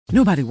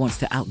Nobody wants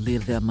to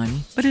outlive their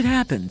money, but it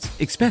happens,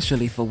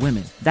 especially for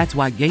women. That's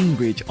why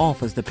Gainbridge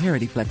offers the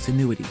Parity Flex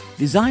annuity,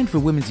 designed for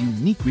women's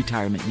unique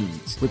retirement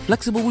needs, with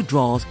flexible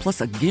withdrawals plus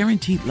a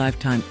guaranteed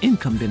lifetime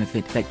income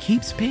benefit that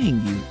keeps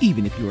paying you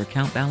even if your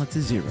account balance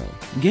is zero.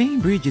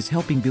 Gainbridge is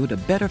helping build a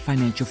better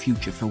financial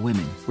future for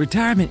women.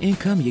 Retirement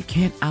income you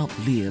can't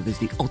outlive is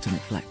the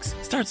ultimate flex.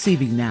 Start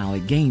saving now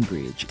at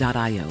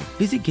Gainbridge.io.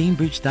 Visit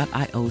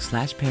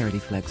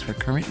Gainbridge.io/ParityFlex for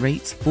current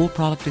rates, full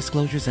product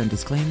disclosures and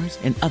disclaimers,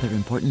 and other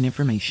important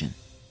information.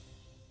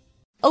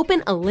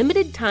 Open a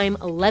limited-time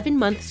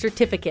 11-month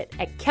certificate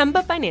at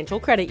Kemba Financial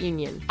Credit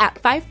Union. At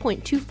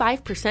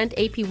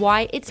 5.25%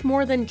 APY, it's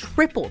more than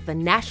triple the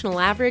national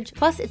average,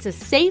 plus it's a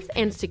safe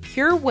and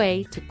secure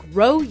way to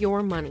grow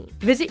your money.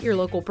 Visit your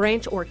local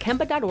branch or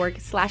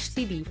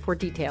kemba.org/cd for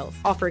details.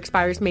 Offer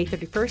expires May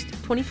 31st,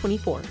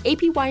 2024.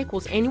 APY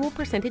equals annual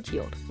percentage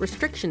yield.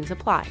 Restrictions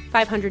apply.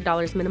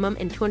 $500 minimum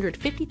and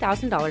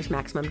 $250,000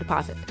 maximum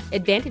deposit.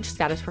 Advantage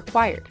status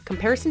required.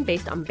 Comparison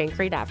based on bank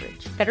rate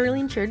average. Federally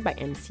insured by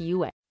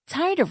NCUA.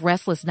 Tired of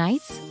restless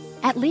nights?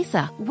 At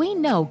Leesa, we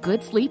know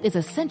good sleep is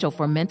essential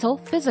for mental,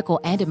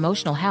 physical, and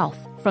emotional health.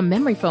 From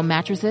memory foam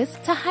mattresses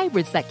to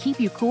hybrids that keep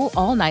you cool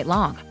all night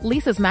long,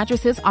 Leesa's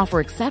mattresses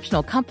offer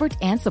exceptional comfort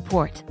and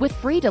support with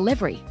free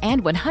delivery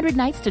and 100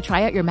 nights to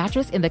try out your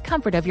mattress in the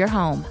comfort of your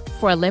home.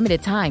 For a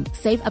limited time,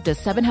 save up to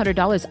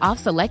 $700 off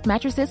select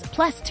mattresses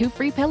plus 2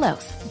 free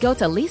pillows. Go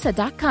to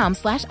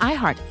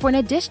leesa.com/iHeart for an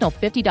additional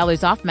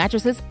 $50 off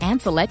mattresses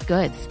and select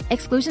goods.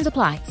 Exclusions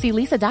apply. See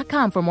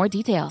leesa.com for more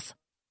details.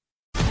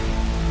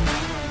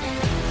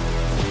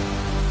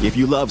 If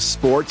you love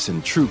sports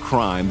and true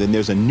crime, then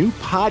there's a new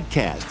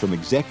podcast from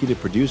executive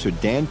producer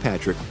Dan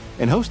Patrick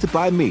and hosted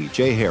by me,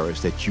 Jay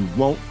Harris, that you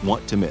won't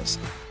want to miss.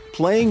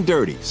 Playing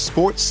Dirty: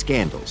 Sports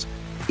Scandals.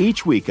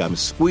 Each week, I'm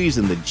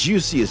squeezing the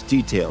juiciest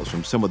details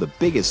from some of the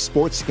biggest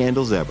sports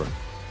scandals ever.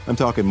 I'm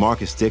talking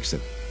Marcus Dixon,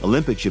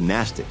 Olympic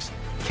gymnastics,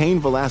 Cain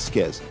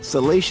Velasquez,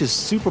 salacious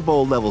Super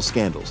Bowl-level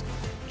scandals.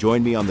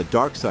 Join me on the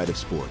dark side of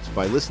sports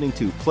by listening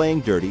to Playing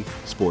Dirty: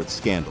 Sports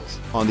Scandals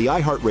on the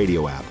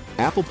iHeartRadio app,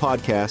 Apple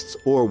Podcasts,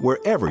 or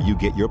wherever you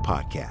get your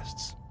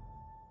podcasts.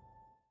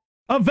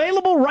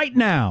 Available right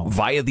now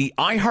via the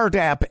iHeart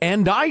app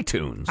and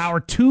iTunes. Our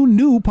 2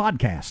 new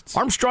podcasts.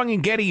 Armstrong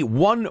and Getty,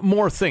 One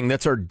More Thing.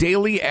 That's our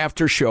daily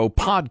after-show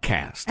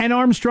podcast. And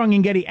Armstrong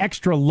and Getty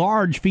Extra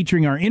Large,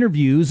 featuring our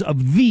interviews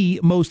of the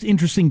most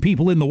interesting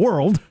people in the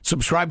world.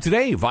 Subscribe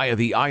today via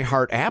the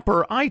iHeart app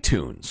or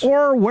iTunes.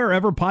 Or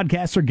wherever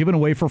podcasts are given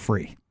away for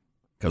free.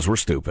 Because we're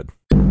stupid.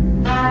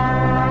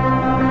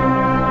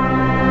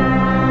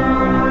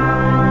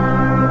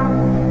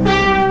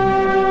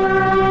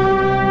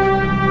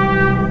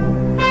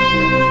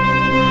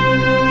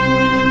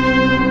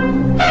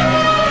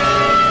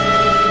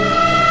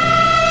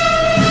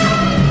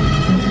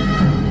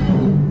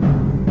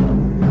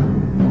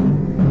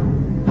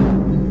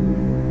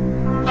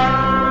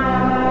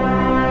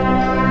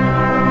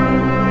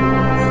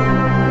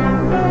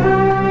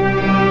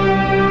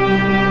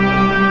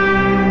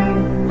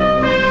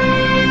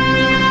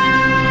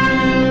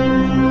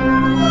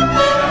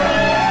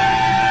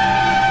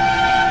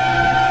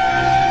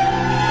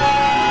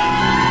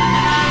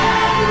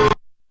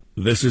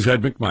 This is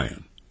Ed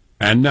McMahon.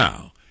 And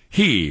now,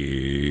 here's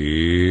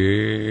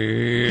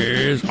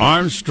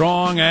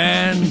Armstrong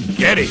and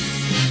Getty.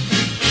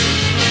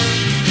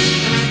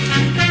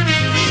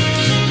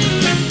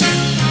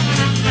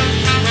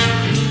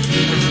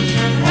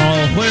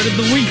 Oh, where did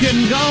the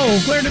weekend go?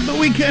 Where did the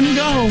weekend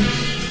go?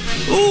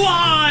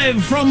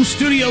 Live from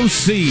Studio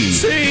C.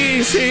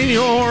 Si,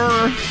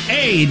 senor.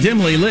 A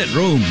dimly lit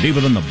room deep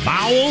within the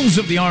bowels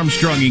of the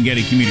Armstrong and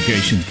Getty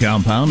Communications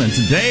compound. And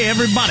today,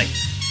 everybody,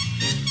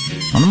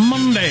 on a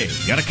Monday,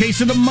 got a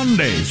case of the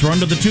Mondays. We're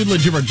under the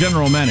tutelage of our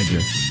general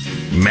manager.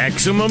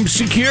 Maximum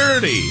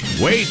security.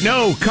 Wait,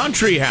 no,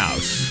 Country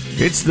House.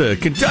 It's the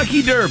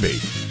Kentucky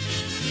Derby.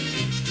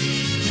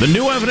 The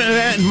new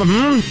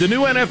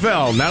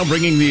NFL now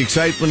bringing the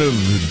excitement of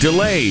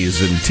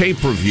delays and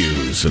tape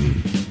reviews and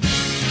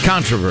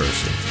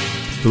controversy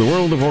to the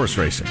world of horse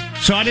racing.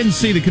 So I didn't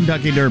see the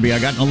Kentucky Derby. I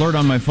got an alert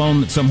on my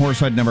phone that some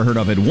horse I'd never heard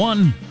of had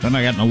won. Then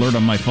I got an alert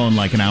on my phone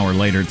like an hour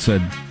later. It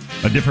said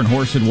a different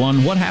horse had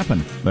won. What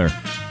happened there?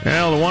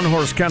 Well, the one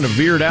horse kind of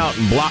veered out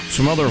and blocked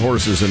some other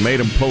horses and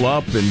made them pull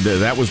up, and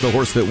that was the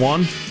horse that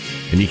won,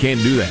 and you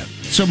can't do that.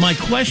 So my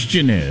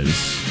question is...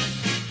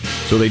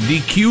 So they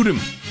DQ'd him.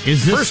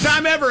 Is this first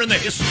time ever in the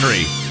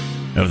history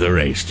of the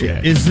race,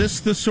 Jack? Is this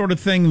the sort of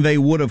thing they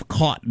would have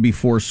caught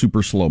before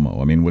Super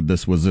Slow-Mo? I mean,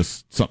 was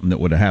this something that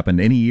would have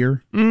happened any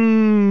year?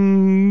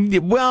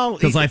 Well...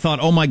 Because I thought,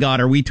 oh my God,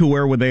 are we too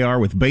aware where they are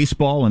with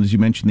baseball, and as you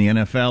mentioned, the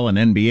NFL and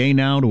NBA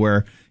now, to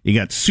where... You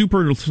got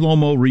super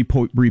slow-mo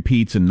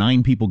repeats and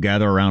 9 people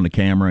gather around a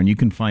camera, and you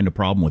can find a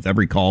problem with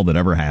every call that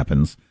ever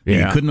happens that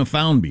you couldn't have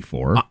found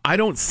before. I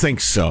don't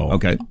think so.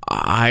 Okay.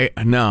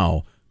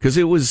 No, because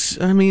it was,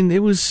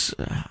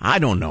 I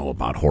don't know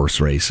about horse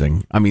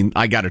racing. I mean,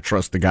 I got to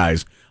trust the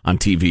guys on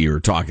TV who are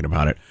talking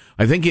about it.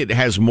 I think it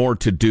has more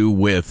to do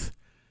with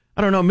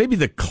I don't know, maybe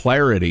the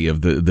clarity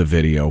of the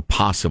video,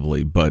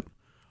 possibly, but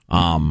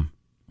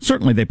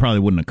certainly they probably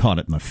wouldn't have caught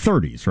it in the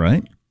 30s,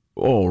 right?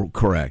 Oh,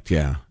 correct.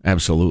 Yeah,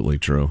 absolutely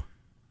true.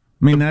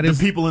 I mean, that is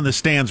the people in the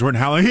stands weren't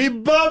howling, he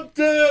bumped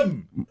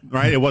him!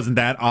 Right? It wasn't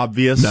that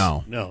obvious?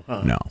 No.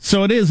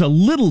 So it is a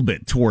little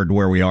bit toward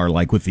where we are,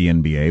 like with the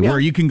NBA, where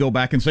you can go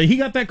back and say, he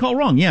got that call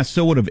wrong. Yes,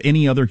 so would have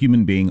any other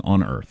human being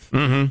on Earth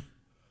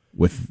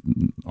with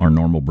our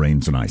normal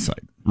brains and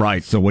eyesight.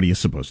 Right. So what are you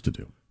supposed to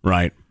do?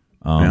 Right.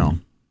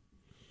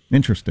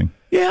 Interesting.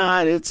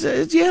 Yeah, it's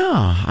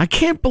I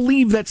can't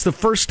believe that's the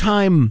first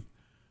time.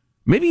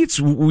 Maybe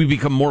we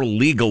become more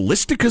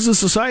legalistic as a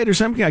society or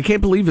something. I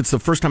can't believe it's the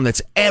first time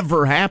that's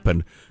ever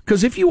happened.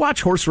 Because if you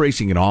watch horse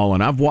racing at all,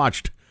 and I've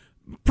watched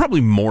probably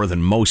more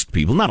than most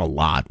people, not a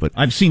lot, but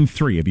I've seen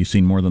 3. Have you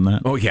seen more than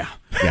that? Oh yeah.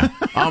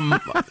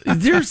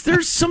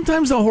 There's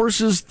sometimes the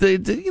horses they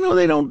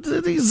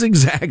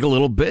zigzag a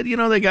little bit.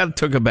 They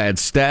took a bad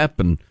step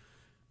and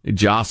they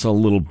jostle a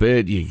little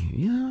bit.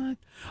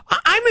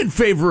 I'm in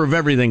favor of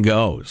everything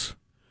goes.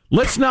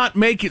 Let's not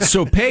make it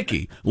so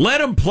picky. Let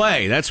them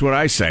play. That's what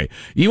I say.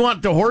 You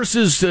want the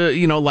horses to,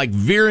 like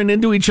veering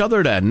into each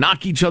other to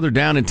knock each other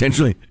down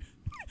intentionally?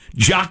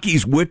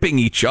 Jockeys whipping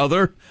each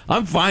other?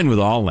 I'm fine with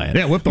all that.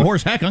 Yeah, whip the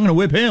horse. Heck, I'm going to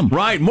whip him.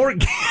 Right. More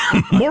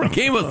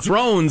Game of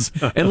Thrones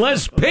and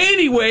less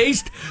panty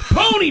waste,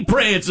 pony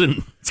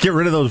prancing. Let's get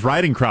rid of those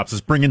riding crops.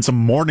 Let's bring in some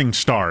morning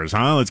stars,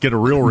 huh? Let's get a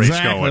real race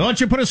going. Why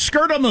don't you put a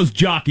skirt on those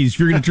jockeys if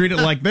you're going to treat it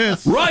like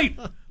this? Right.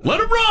 Let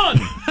them run.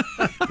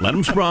 Let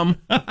them scrum.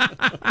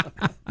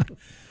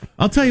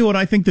 I'll tell you what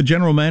I think the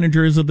general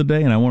manager is of the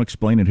day, and I won't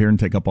explain it here and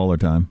take up all our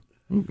time.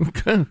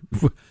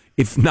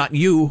 If not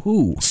you,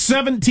 who?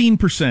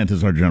 17%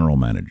 is our general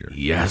manager.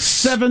 Yes.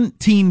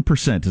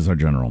 17% is our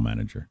general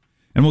manager.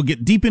 And we'll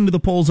get deep into the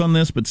polls on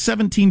this, but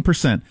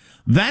 17%.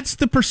 That's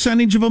the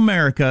percentage of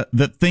America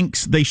that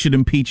thinks they should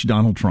impeach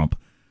Donald Trump.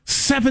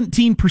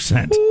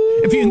 17%.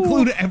 If you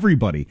include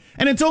everybody.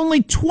 And it's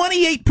only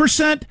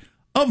 28%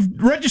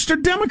 of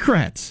registered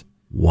Democrats.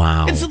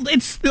 Wow.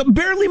 It's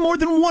barely more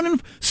than 1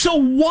 in... So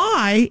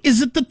why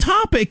is it the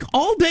topic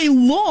all day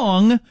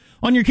long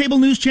on your cable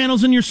news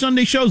channels and your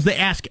Sunday shows? They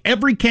ask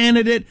every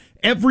candidate,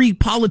 every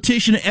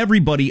politician,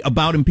 everybody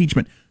about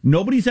impeachment.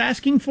 Nobody's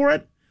asking for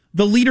it.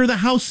 The leader of the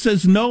House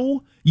says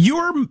no.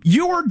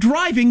 You're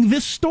driving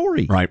this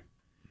story. Right.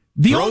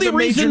 Throw the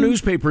major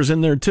newspapers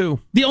in there, too.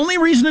 The only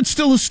reason it's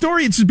still a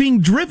story, it's being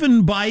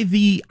driven by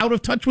the out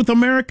of touch with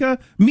America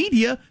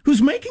media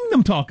who's making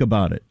them talk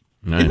about it.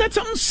 Right. And that's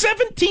something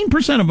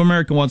 17% of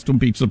America wants to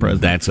impeach the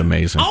president. That's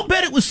amazing. I'll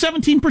bet it was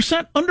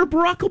 17% under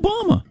Barack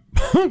Obama.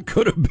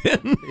 Could have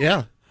been.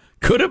 Yeah.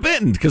 Could have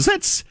been, because that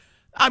is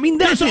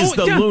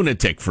the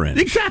lunatic friend.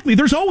 Exactly.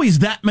 There's always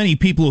that many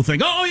people who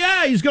think, oh,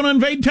 yeah, he's going to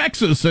invade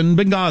Texas and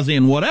Benghazi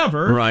and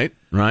whatever. Right.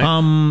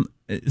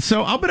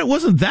 So I'll bet it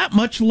wasn't that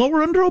much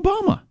lower under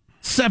Obama.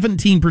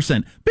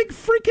 17%. Big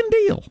freaking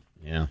deal.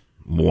 Yeah.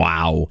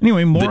 Wow.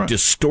 Anyway, the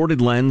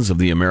distorted lens of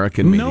the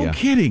American media. No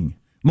kidding.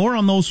 More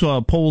on those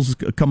polls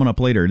coming up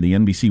later, the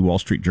NBC Wall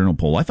Street Journal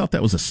poll. I thought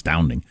that was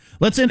astounding.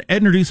 Let's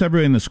introduce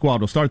everybody in the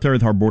squad. We'll start there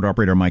with our board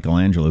operator,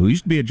 Michelangelo, who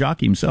used to be a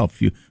jockey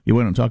himself. You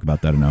wouldn't talk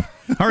about that enough.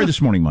 How are you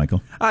this morning,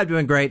 Michael? I'm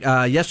doing great.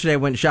 Yesterday I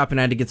went shopping.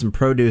 I had to get some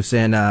produce,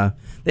 and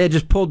they had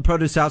just pulled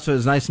produce out, so it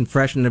was nice and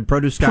fresh. And the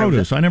produce guy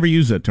I never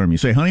use that term. You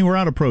say, honey, we're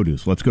out of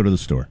produce. Let's go to the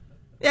store.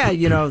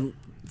 Yeah,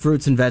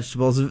 fruits and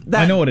vegetables.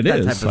 I know what it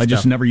is. I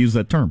just never use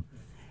that term.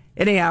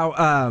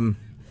 Anyhow,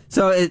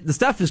 so the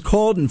stuff is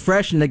cold and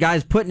fresh, and the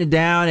guy's putting it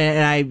down,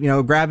 and I,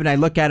 grab it, and I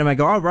look at him, I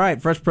go, all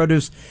right, fresh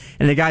produce,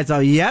 and the guy's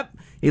all, yep.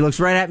 He looks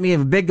right at me,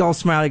 with a big old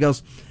smile, he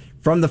goes,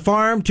 from the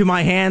farm to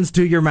my hands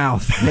to your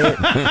mouth.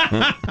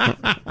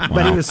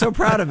 But he was so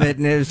proud of it,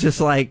 and it was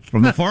just like...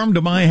 From the farm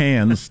to my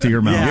hands to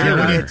your mouth.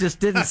 Yeah, it just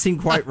didn't seem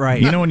quite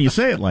right. When you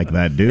say it like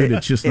that, dude,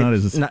 it's just not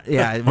as...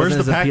 Where's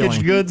the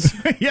packaged goods?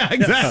 Yeah,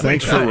 exactly.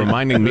 Thanks for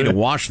reminding me to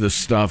wash this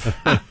stuff.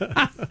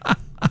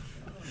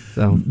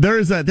 So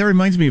that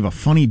reminds me of a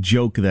funny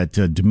joke that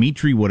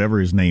Dimitri, whatever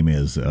his name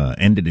is,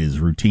 ended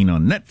his routine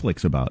on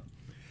Netflix about.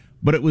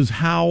 But it was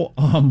how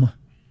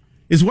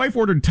his wife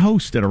ordered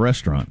toast at a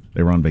restaurant.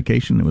 They were on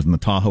vacation. It was in the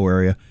Tahoe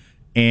area.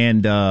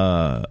 And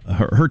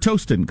her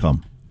toast didn't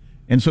come.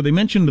 And so they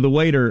mentioned to the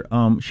waiter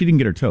she didn't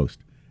get her toast.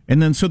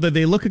 And then so that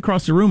they look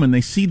across the room and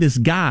they see this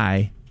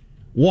guy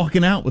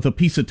walking out with a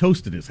piece of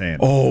toast in his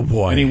hand. Oh,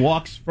 boy. And he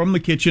walks from the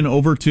kitchen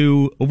over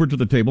to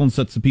the table and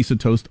sets the piece of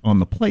toast on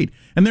the plate.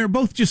 And they're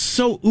both just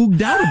so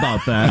ooged out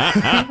about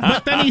that.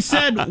 But then he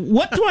said,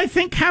 what do I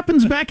think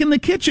happens back in the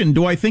kitchen?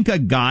 Do I think a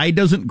guy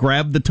doesn't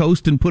grab the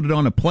toast and put it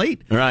on a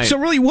plate? Right. So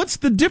really, what's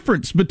the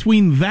difference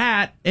between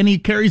that and he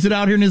carries it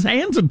out here in his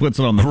hands and puts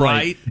it on the plate?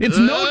 Right. It's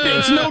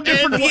no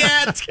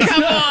different.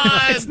 Come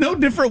on. It's no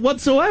different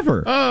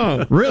whatsoever.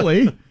 Oh.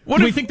 Really?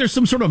 Do we think there's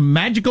some sort of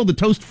magical, the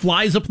toast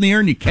flies up in the air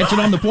and you catch it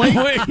on the plate?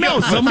 No,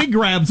 somebody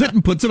grabs it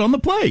and puts it on the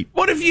plate.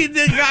 What if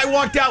the guy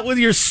walked out with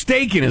your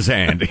steak in his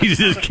hand? He's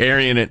just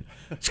carrying it.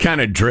 It's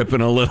kind of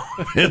dripping a little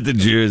at the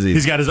jersey.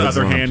 He's got his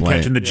other hand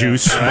catching the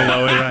juice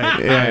below it. Right.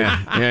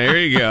 Yeah, here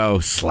you go.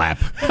 Slap.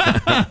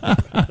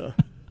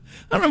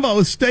 I don't know about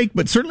with steak,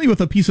 but certainly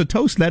with a piece of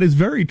toast, that is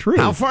very true.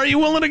 How far are you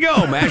willing to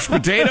go? Mashed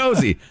potatoes?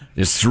 He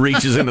just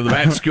reaches into the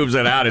bag, scoops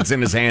it out. It's in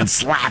his hand.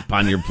 Slap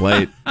on your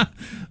plate.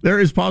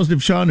 There is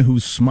Positive Sean,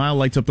 whose smile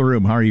lights up the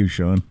room. How are you,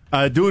 Sean?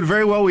 Doing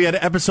very well. We had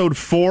episode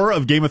 4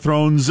 of Game of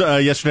Thrones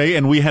yesterday,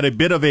 and we had a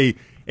bit of a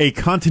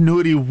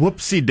continuity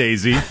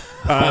whoopsie-daisy.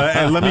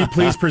 And let me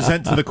please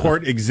present to the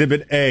court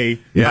Exhibit A.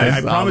 Yeah,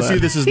 I promise you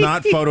this is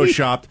not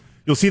Photoshopped.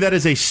 You'll see that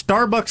as a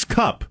Starbucks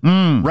cup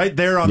right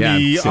there on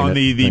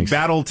the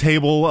battle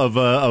table of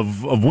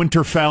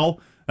Winterfell.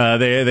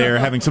 They are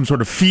having some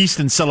sort of feast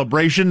and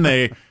celebration.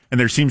 And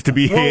there seems to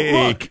be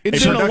a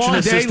production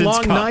assistance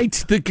long cup.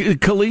 night. The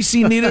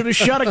Khaleesi needed a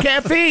shot of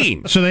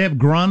caffeine. So they have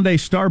Grande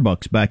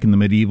Starbucks back in the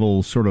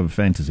medieval sort of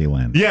fantasy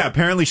land. Yeah,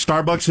 apparently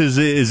Starbucks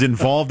is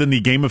involved in the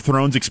Game of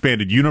Thrones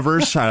expanded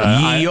universe.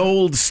 Ye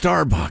old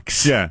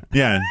Starbucks.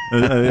 Yeah.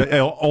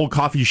 Old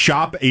coffee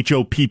shop,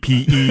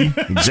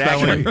 HOPPE.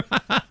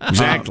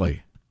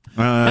 Exactly.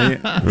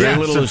 Very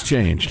little has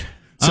changed.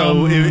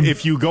 So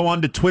if you go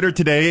onto Twitter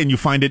today and you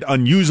find it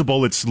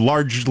unusable, it's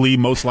largely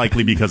most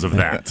likely because of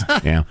that.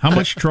 Yeah. How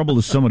much trouble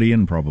is somebody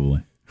in,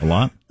 probably? A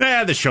lot?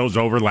 The show's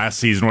over last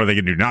season. What are they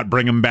going to do? Not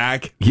bring him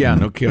back? Yeah,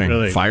 no kidding.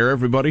 Really? Fire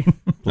everybody,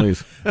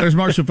 please. There's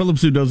Marshall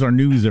Phillips, who does our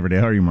news every day.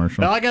 How are you,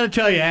 Marshall? Well, I got to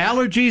tell you,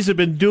 allergies have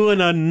been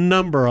doing a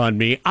number on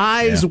me.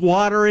 Eyes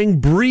watering,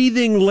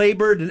 breathing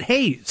labored. And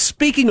hey,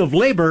 speaking of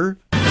labor...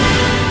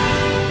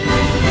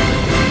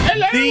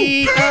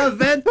 The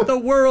event the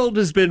world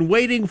has been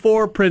waiting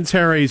for, Prince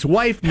Harry's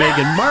wife,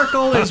 Meghan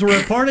Markle, is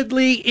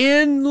reportedly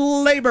in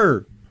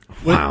labor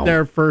with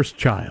their first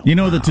child. You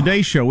know, the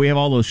Today Show, we have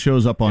all those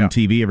shows up on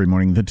TV every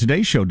morning. The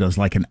Today Show does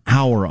like an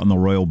hour on the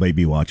Royal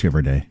Baby Watch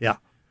every day. Yeah.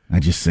 I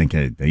just think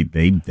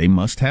they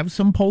must have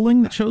some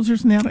polling that shows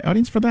there's an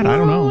audience for that. I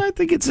don't know. I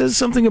think it says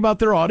something about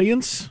their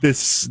audience.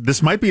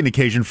 This might be an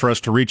occasion for us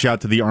to reach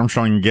out to the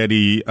Armstrong and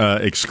Getty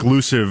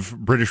exclusive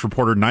British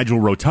reporter Nigel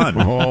Rotund.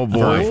 Oh,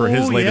 boy. For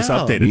his latest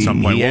update at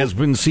some point. He has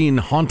been seen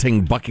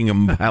haunting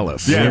Buckingham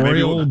Palace. Yeah,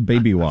 maybe Royal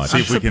Baby Watch.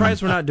 I'm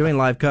surprised we're not doing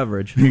live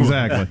coverage.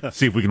 Exactly.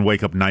 See if we can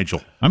wake up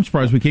Nigel. I'm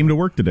surprised we came to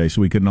work today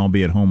so we couldn't all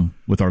be at home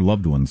with our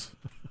loved ones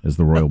as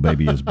the royal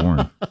baby is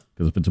born.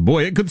 Because if it's a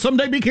boy, it could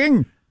someday be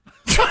king.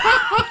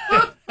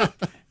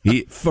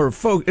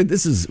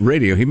 This is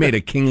radio. He made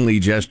a kingly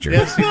gesture.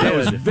 Yes, he That did.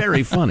 was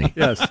very funny.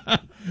 Yes.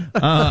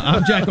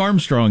 I'm Jack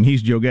Armstrong.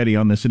 He's Joe Getty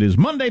on this. It is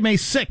Monday, May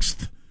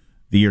 6th,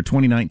 the year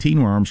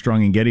 2019. We're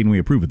Armstrong and Getty, and we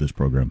approve of this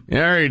program. All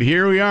right,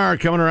 here we are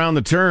coming around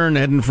the turn,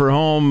 heading for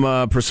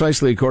home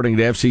precisely according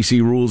to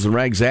FCC rules and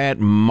regs at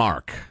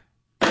Mark.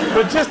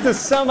 But just to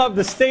sum up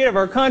the state of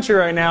our country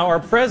right now, our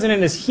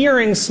president is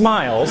hearing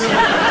smiles.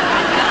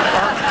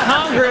 Our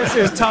Congress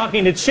is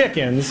talking to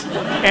chickens.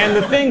 And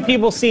the thing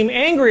people seem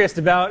angriest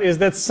about is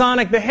that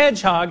Sonic the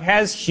Hedgehog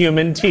has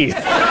human teeth.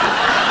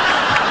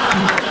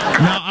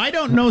 Now, I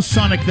don't know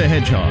Sonic the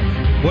Hedgehog.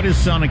 What is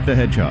Sonic the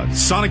Hedgehog?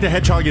 Sonic the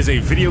Hedgehog is a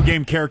video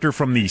game character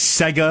from the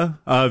Sega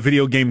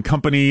video game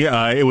company.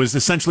 It was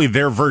essentially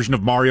their version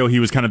of Mario. He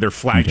was kind of their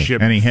flagship.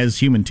 Okay. And he has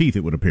human teeth,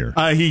 it would appear.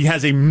 He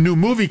has a new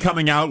movie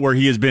coming out where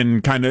he has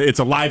been it's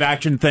a live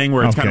action thing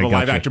where it's kind of a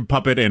live action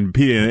puppet, and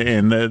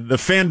the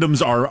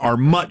fandoms are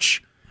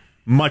much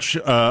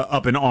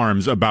up in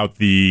arms about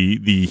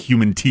the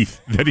human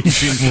teeth that he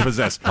seems to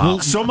possess.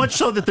 So much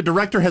so that the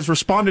director has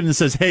responded and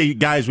says, "Hey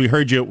guys, we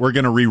heard you. We're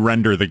going to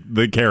re-render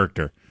the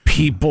character."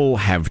 People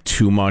have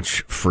too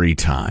much free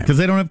time. Because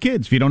they don't have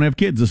kids. If you don't have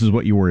kids, this is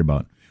what you worry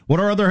about.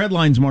 What are other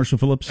headlines, Marshall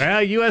Phillips?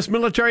 U.S.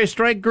 military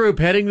strike group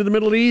heading to the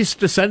Middle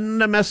East to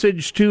send a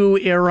message to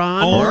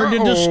Iran. Or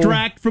to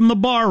distract from the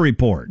Barr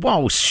report.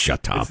 Whoa,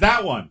 shut up. It's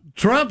that one.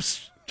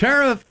 Trump's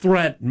tariff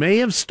threat may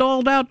have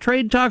stalled out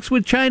trade talks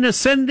with China,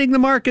 sending the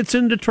markets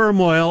into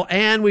turmoil.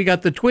 And we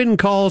got the twin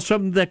calls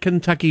from the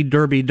Kentucky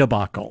Derby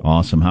debacle.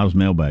 Awesome. How's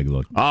mailbag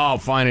look? Oh,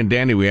 fine and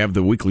dandy. We have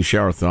the weekly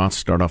shower thoughts.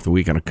 Start off the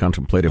week on a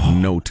contemplative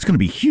note. It's going to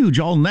be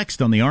huge. All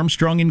next on the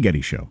Armstrong and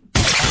Getty Show.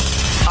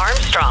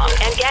 Armstrong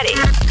and Getty.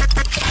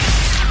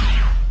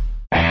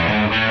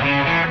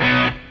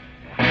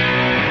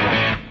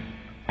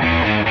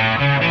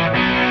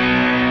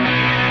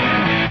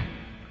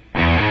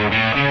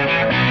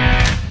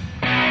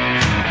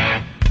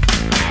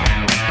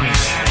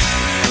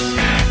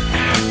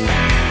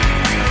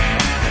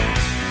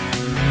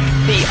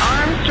 The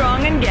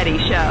Armstrong and Getty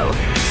Show.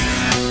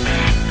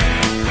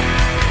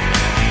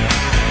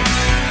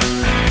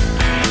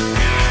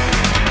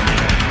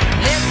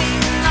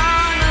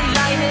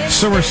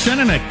 So we're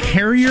sending a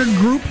carrier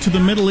group to the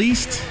Middle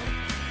East?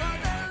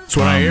 That's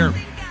what I hear.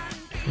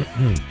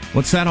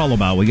 What's that all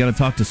about? We got to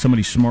talk to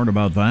somebody smart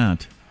about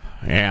that.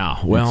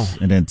 Yeah, well.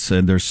 There's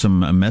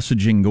some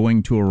messaging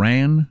going to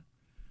Iran.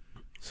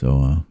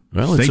 So,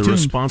 it's stay a tuned.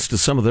 response to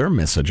some of their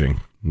messaging.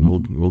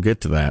 We'll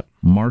get to that.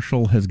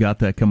 Marshall has got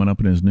that coming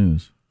up in his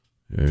news.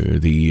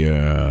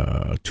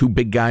 The two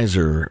big guys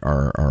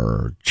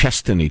are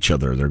chesting each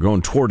other. They're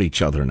going toward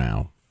each other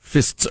now.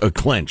 Fists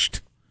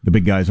clenched. The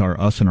big guys are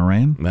us and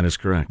Iran? That is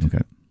correct. Okay.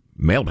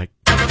 Mailbag.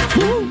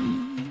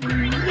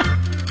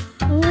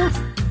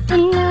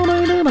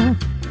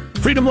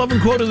 Freedom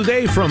Loving Quote of the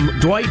Day from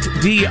Dwight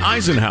D.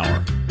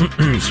 Eisenhower,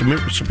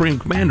 Supreme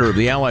Commander of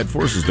the Allied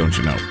Forces, don't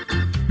you know?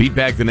 Beat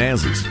back the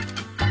Nazis.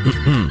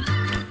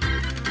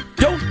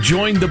 Don't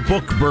join the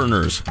book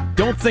burners.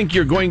 Don't think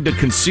you're going to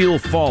conceal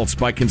faults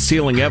by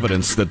concealing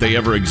evidence that they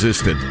ever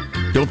existed.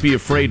 Don't be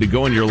afraid to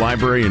go in your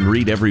library and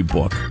read every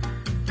book.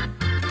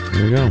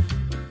 There you go.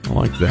 I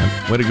like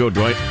that. Way to go,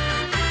 Dwight.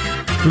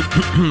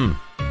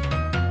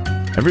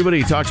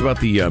 Everybody talks about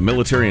the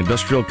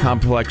military-industrial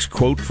complex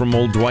quote from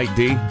old Dwight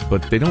D.,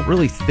 but they don't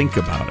really think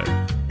about it.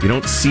 You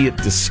don't see it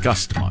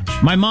discussed much.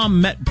 My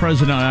mom met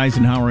President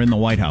Eisenhower in the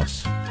White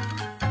House.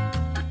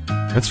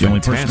 That's the fantastic. only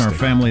person in our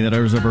family that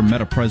has ever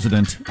met a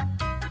president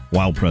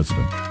while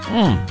president.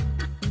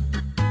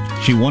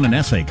 She won an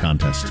essay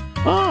contest.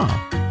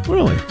 Oh,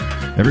 really?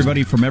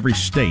 Everybody from every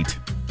state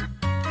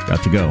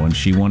got to go, and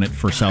she won it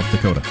for South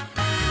Dakota.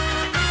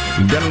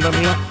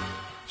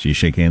 So you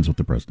shake hands with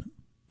the president.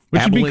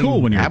 Which would be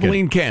cool when you're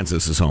Abilene,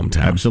 Kansas is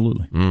hometown.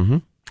 Absolutely. Mm-hmm.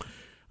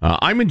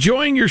 I'm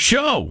enjoying your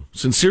show.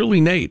 Sincerely,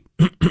 Nate.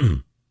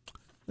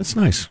 That's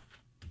nice.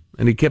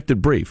 And he kept it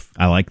brief.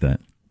 I like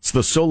that. It's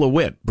the solo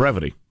wit,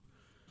 brevity.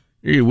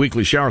 Your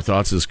weekly shower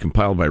thoughts is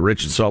compiled by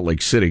Rich in Salt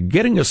Lake City.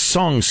 Getting a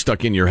song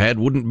stuck in your head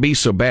wouldn't be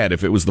so bad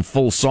if it was the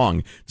full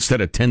song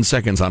instead of 10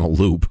 seconds on a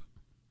loop.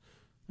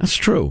 That's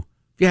true.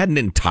 If you had an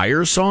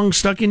entire song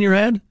stuck in your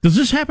head. Does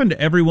this happen to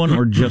everyone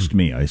or just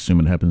me? I assume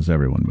it happens to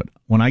everyone. But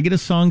when I get a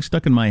song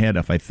stuck in my head,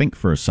 if I think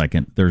for a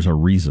second, there's a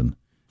reason.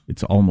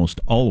 It's almost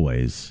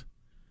always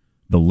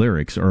the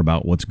lyrics are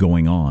about what's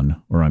going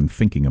on or I'm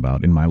thinking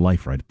about in my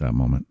life right at that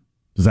moment.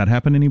 Does that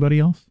happen to anybody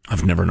else?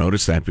 I've never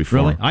noticed that before.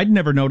 Really? I'd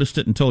never noticed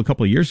it until a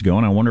couple of years ago,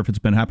 and I wonder if it's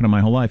been happening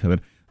my whole life.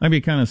 I'd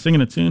be kind of singing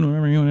a tune,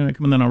 whatever,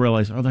 and then I'll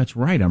realize, oh, that's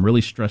right. I'm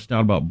really stressed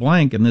out about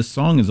blank, and this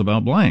song is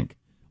about blank.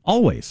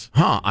 Always.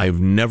 I've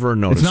never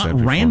noticed that. It's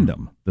not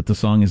random that the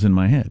song is in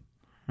my head.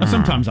 Now,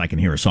 sometimes I can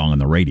hear a song on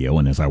the radio,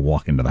 and as I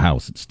walk into the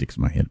house, it sticks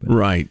in my head.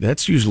 Right.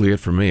 That's usually it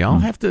for me.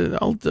 I'll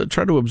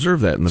try to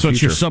observe that in the future. So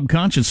it's your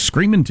subconscious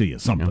screaming to you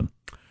something.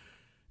 Yeah.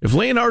 If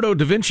Leonardo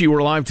da Vinci were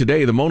alive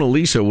today, the Mona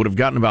Lisa would have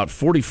gotten about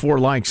 44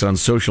 likes on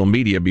social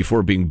media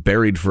before being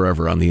buried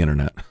forever on the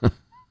internet.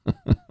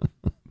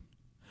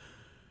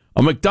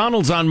 A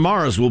McDonald's on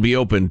Mars will be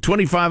open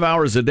 25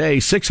 hours a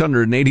day,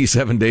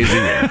 687 days a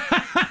year.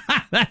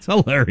 That's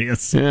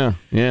hilarious. Yeah.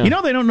 You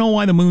know, they don't know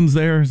why the moon's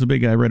there.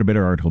 I read a bit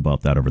of article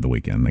about that over the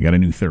weekend. They got a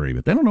new theory,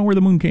 but they don't know where the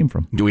moon came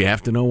from. Do we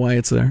have to know why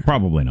it's there?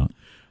 Probably not.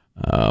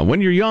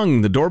 When you're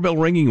young, the doorbell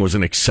ringing was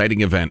an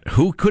exciting event.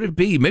 Who could it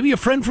be? Maybe a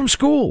friend from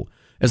school.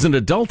 As an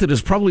adult, it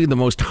is probably the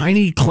most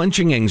tiny,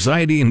 clenching,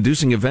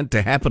 anxiety-inducing event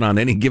to happen on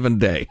any given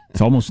day. It's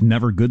almost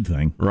never a good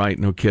thing. Right,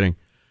 no kidding.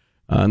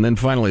 And then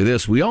finally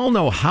this. We all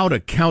know how to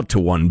count to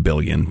 1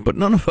 billion, but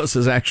none of us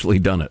has actually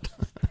done it.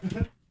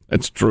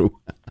 That's true.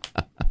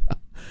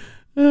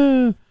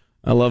 I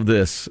love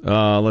this.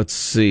 Let's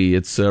see.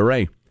 It's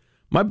Ray.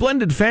 My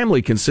blended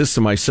family consists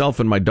of myself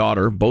and my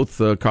daughter, both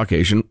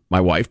Caucasian,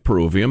 my wife,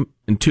 Peruvian,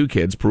 and 2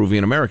 kids,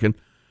 Peruvian-American.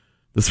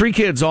 The 3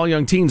 kids, all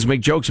young teens,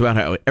 make jokes about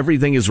how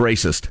everything is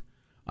racist.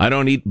 I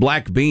don't eat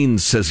black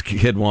beans, says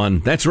kid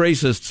 1. That's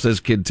racist, says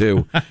kid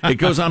 2. It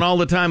goes on all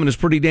the time and is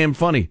pretty damn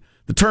funny.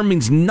 The term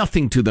means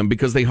nothing to them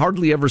because they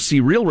hardly ever see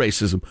real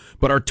racism,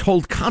 but are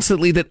told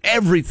constantly that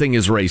everything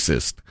is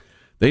racist.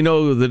 They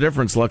know the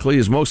difference, luckily,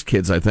 as most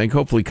kids, I think.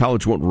 Hopefully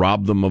college won't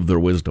rob them of their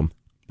wisdom.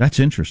 That's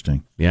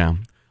interesting. Yeah.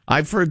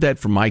 I've heard that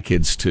from my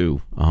kids,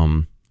 too.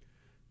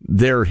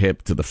 They're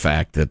hip to the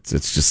fact that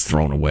it's just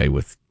thrown away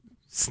with.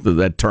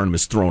 That term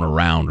is thrown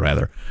around,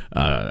 rather,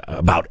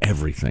 about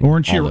everything.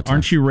 Aren't you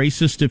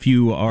racist if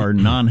you are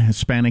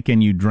non-Hispanic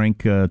and you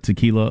drink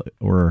tequila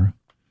or...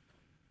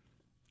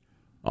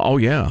 Oh,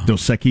 yeah.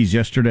 Dos Equis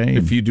yesterday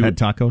if you had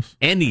tacos?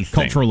 Anything.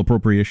 Cultural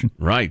appropriation.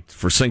 Right.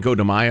 For Cinco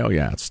de Mayo,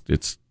 yeah,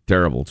 it's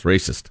terrible. It's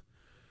racist.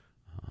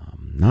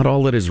 Not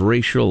all that is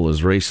racial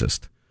is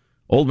racist.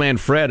 Old man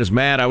Fred is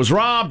mad. I was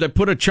robbed. I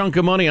put a chunk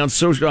of money on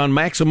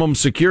maximum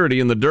security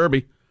in the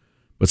Derby.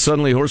 But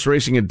suddenly horse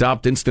racing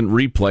adopted instant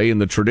replay in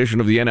the tradition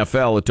of the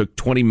NFL. It took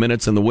 20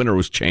 minutes and the winner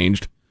was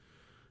changed.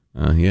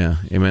 Yeah,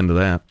 amen to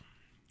that.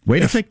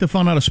 Way to take the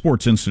fun out of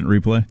sports, instant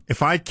replay.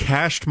 If I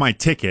cashed my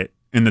ticket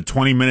in the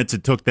 20 minutes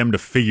it took them to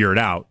figure it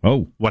out,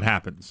 what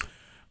happens?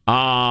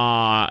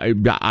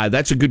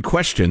 That's a good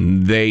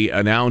question. They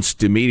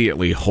announced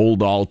immediately,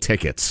 hold all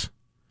tickets.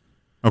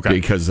 Okay.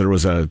 Because there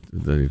was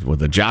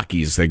the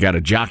jockeys, they got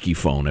a jockey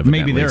phone,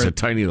 evidently. Maybe it's a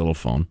tiny little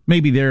phone.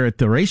 Maybe they're at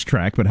the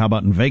racetrack, but how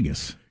about in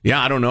Vegas? Yeah,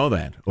 I don't know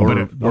that.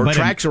 Or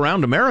tracks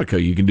around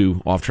America, you can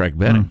do off-track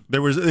betting.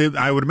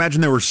 I would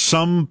imagine there were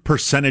some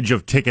percentage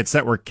of tickets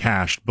that were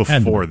cashed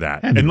before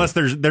that. Unless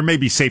there may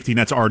be safety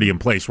nets already in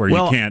place where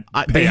you can't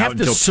pay out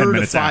until 10 minutes after. They have to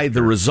certify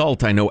the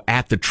result, I know,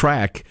 at the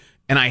track.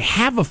 And I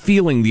have a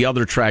feeling the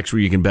other tracks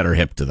where you can better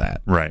hip to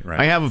that. Right.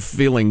 I have a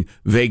feeling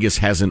Vegas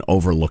hasn't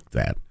overlooked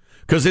that.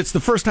 Because it's the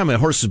first time a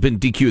horse has been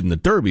DQ'd in the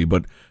Derby,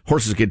 but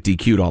horses get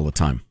DQ'd all the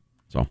time.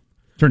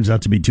 Turns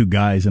out to be two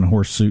guys in a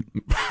horse suit.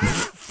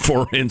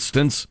 For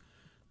instance,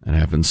 that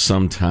happens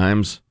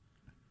sometimes.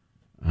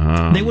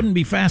 They wouldn't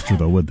be faster,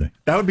 though, would they?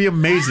 That would be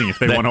amazing if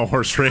they won a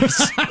horse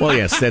race. Well,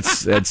 yes,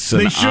 that's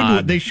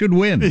They should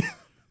win.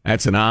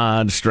 That's an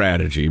odd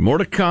strategy. More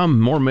to come.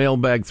 More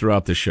mailbag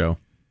throughout the show.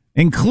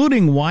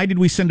 Including why did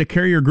we send a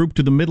carrier group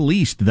to the Middle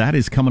East? That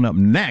is coming up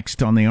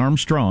next on the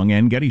Armstrong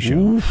and Getty Show.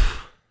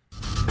 Oof.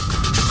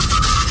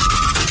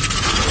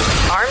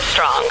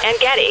 Armstrong and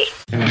Getty.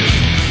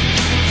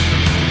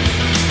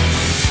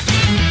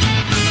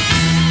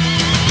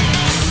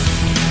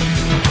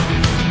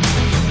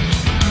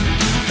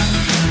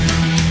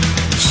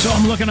 So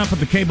I'm looking up at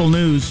the cable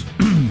news.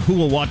 Who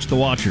will watch the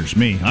Watchers?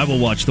 Me. I will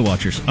watch the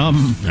Watchers. All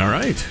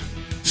right.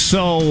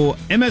 So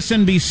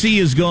MSNBC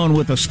is going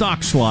with a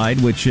stock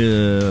slide, which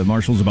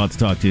Marshall's about to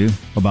talk to you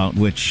about,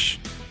 which,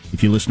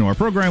 if you listen to our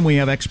program, we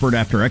have expert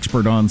after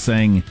expert on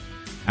saying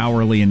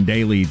hourly and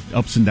daily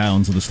ups and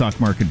downs of the stock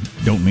market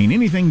don't mean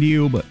anything to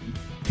you, but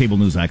cable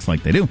news acts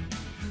like they do.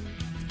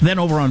 Then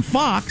over on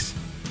Fox,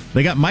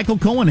 they got Michael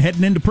Cohen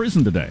heading into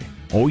prison today.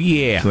 Oh,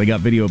 yeah. So they got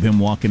video of him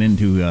walking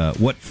into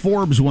what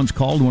Forbes once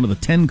called one of the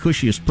 10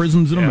 cushiest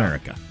prisons in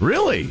America.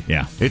 Really?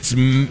 Yeah. It's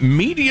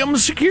medium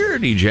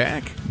security,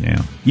 Jack.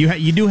 Yeah.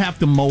 You do have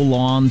to mow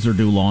lawns or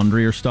do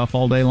laundry or stuff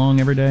all day long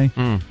every day.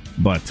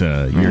 But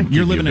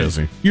you're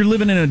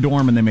living in a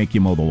dorm and they make you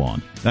mow the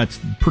lawn. That's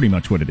pretty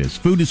much what it is.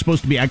 Food is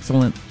supposed to be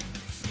excellent.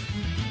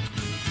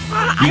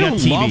 I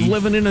don't love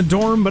living in a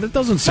dorm, but it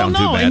doesn't sound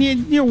too bad.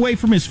 And you're away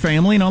from his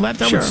family and all that.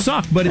 That would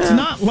suck. But it's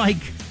not like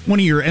one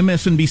of your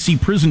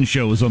MSNBC prison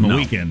shows on the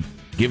weekend.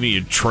 Giving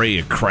you a tray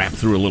of crap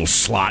through a little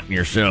slot in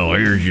your cell.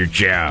 Here's your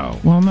chow.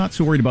 Well, I'm not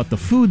so worried about the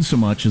food so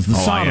much as the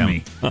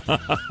sodomy.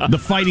 The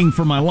fighting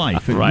for my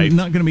life. Right.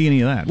 Not going to be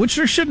any of that. Which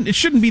it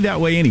shouldn't be that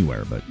way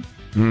anywhere.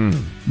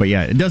 But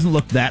yeah, it doesn't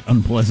look that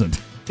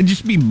unpleasant. It'd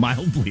just be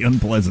mildly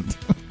unpleasant.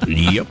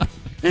 Yep.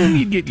 And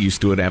you get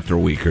used to it after a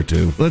week or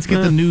two. Let's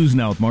get the news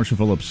now with Marshall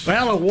Phillips.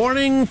 Well, a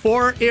warning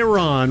for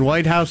Iran.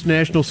 White House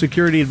National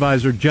Security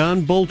Advisor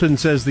John Bolton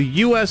says the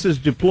U.S. is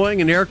deploying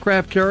an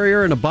aircraft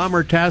carrier and a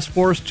bomber task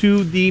force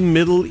to the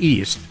Middle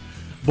East.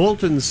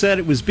 Bolton said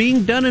it was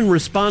being done in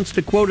response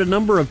to, quote, a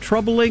number of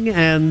troubling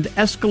and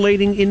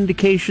escalating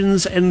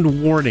indications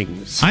and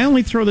warnings. I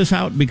only throw this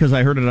out because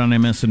I heard it on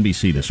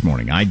MSNBC this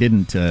morning. I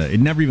didn't, it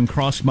never even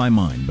crossed my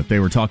mind, but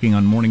they were talking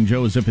on Morning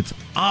Joe as if it's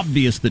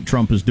obvious that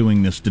Trump is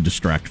doing this to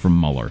distract from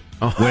Mueller,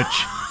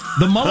 which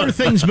the Mueller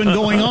thing's been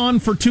going on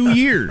for 2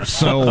 years.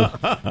 So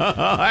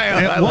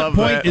at what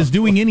point is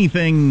doing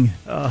anything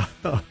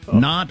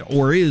not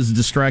or is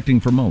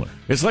distracting from Mueller?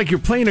 It's like you're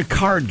playing a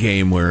card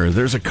game where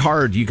there's a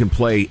card you can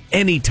play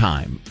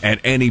anytime at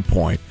any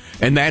point.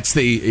 And this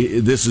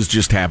is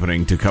just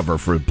happening to cover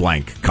for a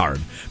blank card.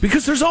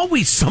 Because there's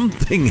always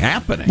something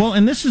happening. Well,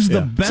 and this is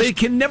the best. So it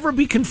can never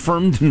be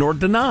confirmed nor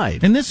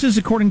denied. And this is,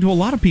 according to a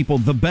lot of people,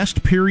 the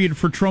best period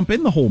for Trump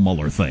in the whole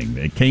Mueller thing.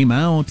 It came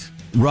out.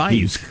 Right.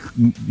 He's,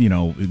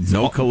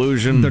 no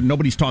collusion.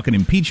 Nobody's talking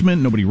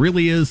impeachment. Nobody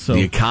really is. So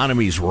the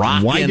economy's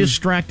rocking. Why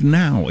distract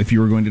now if you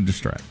were going to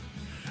distract?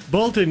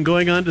 Bolton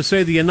going on to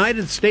say the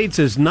United States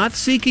is not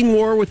seeking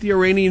war with the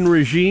Iranian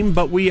regime,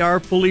 but we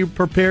are fully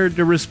prepared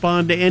to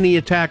respond to any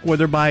attack,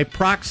 whether by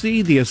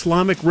proxy, the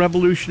Islamic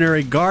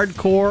Revolutionary Guard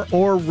Corps,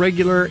 or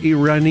regular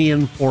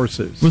Iranian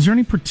forces. Was there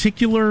any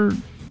particular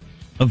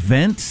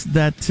event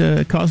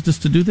that caused us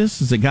to do this?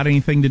 Has it got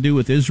anything to do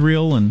with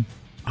Israel? And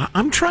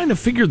I'm trying to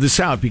figure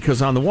this out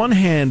because on the one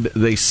hand,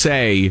 they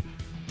say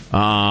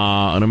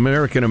an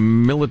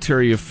American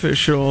military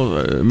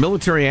official,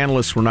 military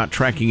analysts were not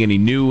tracking any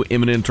new,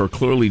 imminent, or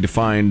clearly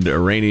defined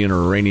Iranian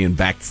or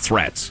Iranian-backed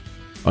threats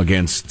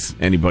against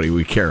anybody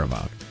we care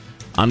about.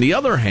 On the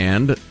other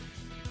hand,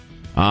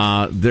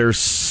 they're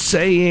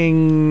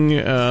saying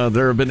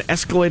there have been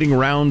escalating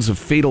rounds of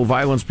fatal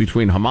violence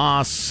between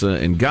Hamas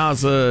and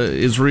Gaza,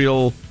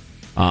 Israel.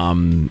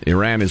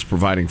 Iran is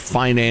providing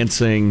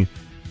financing.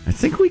 I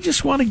think we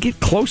just want to get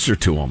closer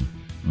to them,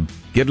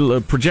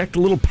 project a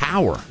little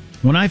power.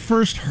 When I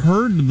first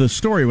heard the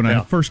story,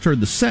 I first heard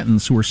the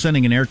sentence, we're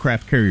sending an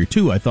aircraft carrier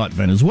to, I thought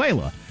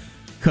Venezuela.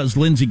 Because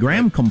Lindsey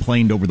Graham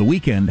complained over the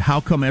weekend, how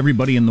come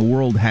everybody in the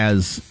world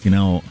has,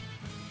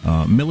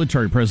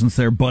 military presence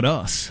there but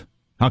us?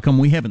 How come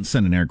we haven't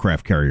sent an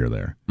aircraft carrier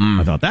there?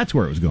 I thought that's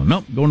where it was going.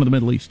 Nope, going to the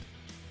Middle East.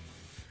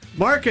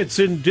 Markets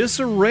in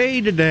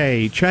disarray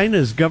today.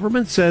 China's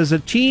government says a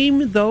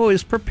team, though,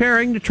 is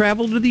preparing to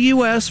travel to the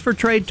U.S. for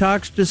trade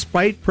talks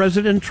despite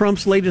President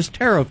Trump's latest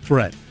tariff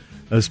threat.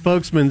 A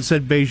spokesman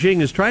said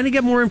Beijing is trying to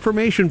get more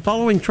information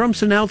following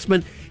Trump's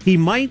announcement he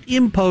might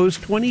impose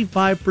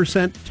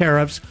 25%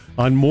 tariffs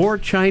on more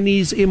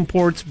Chinese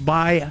imports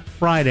by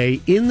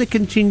Friday in the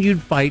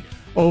continued fight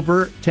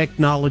over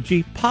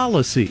technology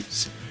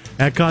policies.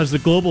 That caused the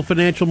global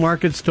financial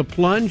markets to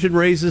plunge and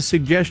raises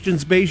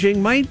suggestions Beijing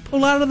might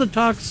pull out of the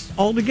talks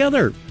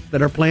altogether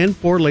that are planned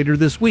for later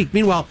this week.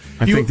 Meanwhile,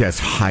 I think that's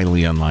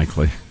highly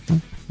unlikely.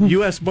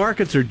 U.S.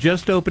 markets are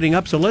just opening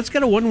up, so let's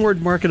get a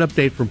one-word market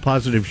update from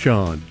Positive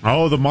Sean.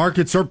 Oh, the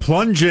markets are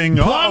plunging.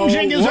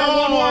 Plunging is our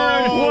one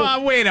word.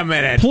 Well, wait a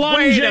minute.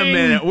 Plunging. Wait a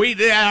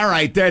minute. All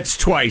right, that's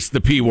twice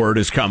the P word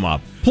has come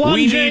up. Plunging.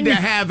 We need to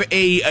have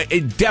a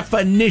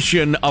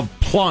definition of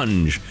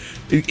plunge.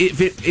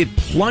 If it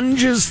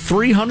plunges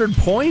 300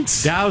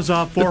 points, Dow's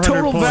off 400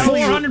 total points.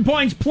 value- 400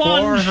 points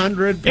plunge.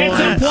 400 It's a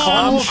points.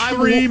 All plunge.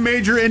 three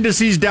major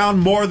indices down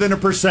more than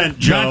 1%,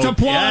 Joe. That's a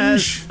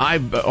plunge.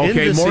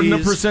 okay, more than a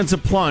percent's a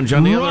plunge.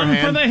 On the Run other for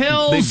hand, the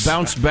hills. they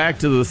bounced back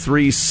to the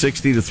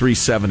 360 to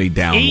 370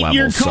 down Eat level.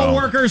 your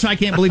coworkers. I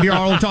can't believe you're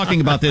all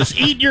talking about this.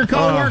 Eat your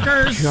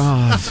coworkers.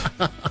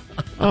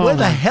 Where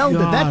the hell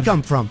did that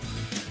come from?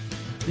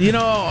 You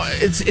know,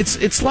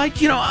 it's like,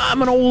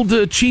 I'm an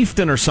old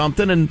chieftain or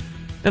something,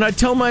 and I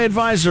tell my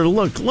advisor,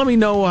 look, let me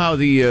know how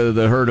the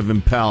herd of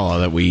impala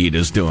that we eat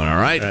is doing, all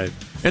right?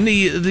 And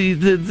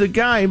the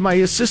guy, my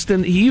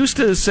assistant, he used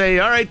to say,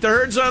 all right, the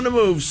herd's on the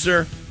move,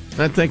 sir. And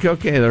I think,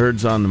 okay, the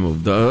herd's on the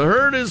move. The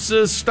herd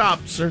is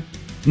stopped, sir.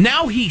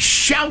 Now he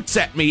shouts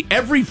at me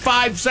every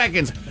 5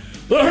 seconds,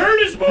 the herd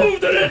is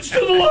moved an inch to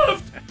the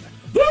left.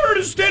 The herd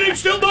is standing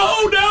still.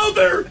 No, now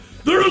they're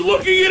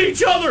looking at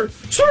each other.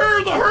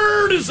 Sir, the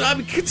herd is...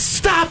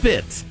 stop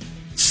it.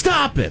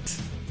 Stop it.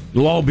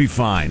 It'll all be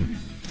fine.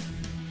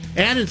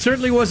 And it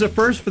certainly was a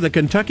first for the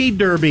Kentucky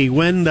Derby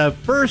when the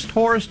first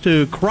horse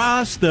to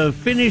cross the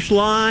finish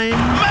line...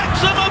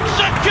 Maximum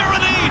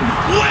Security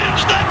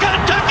wins the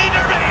Kentucky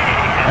Derby!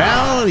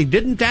 Well, he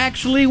didn't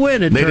actually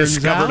win, They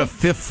discovered out. a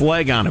fifth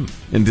leg on him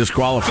and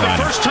disqualified him.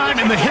 For the first time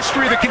in the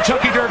history of the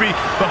Kentucky Derby,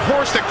 the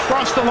horse that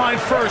crossed the line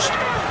first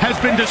has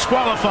been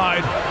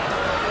disqualified.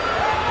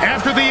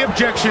 After the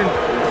objection,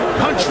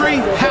 Country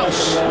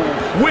House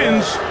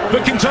wins the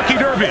Kentucky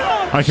Derby.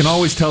 I can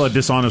always tell a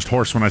dishonest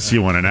horse when I see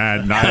one, and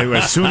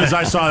as soon as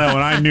I saw that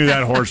one, I knew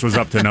that horse was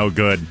up to no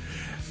good.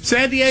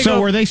 San Diego. So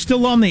were they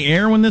still on the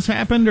air when this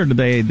happened, or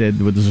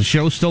was the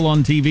show still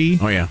on TV?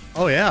 Oh, yeah.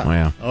 Oh, yeah. Oh,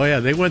 yeah. Oh, yeah.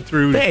 They went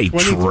through... They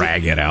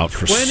drag it out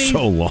for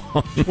so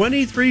long.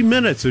 23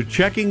 minutes of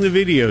checking the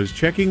videos,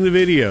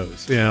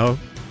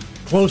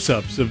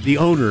 close-ups of the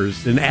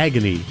owners in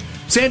agony.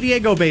 San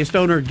Diego-based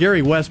owner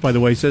Gary West, by the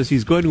way, says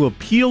he's going to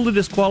appeal the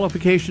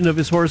disqualification of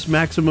his horse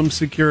Maximum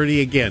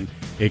Security again.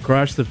 It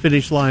crossed the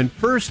finish line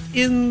first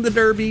in the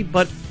Derby,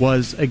 but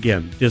was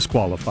again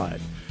disqualified.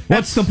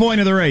 What's the point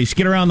of the race?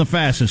 Get around the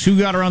fastest. Who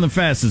got around the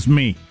fastest?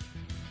 Me.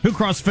 Who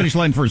crossed the finish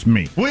line first?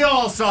 Me. We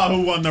all saw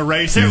who won the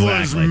race. It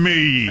was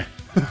me.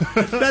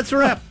 That's a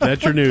wrap.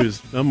 That's your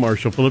news. I'm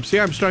Marshall Phillips, the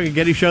Armstrong and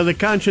Getty Show, the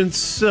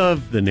conscience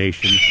of the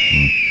nation.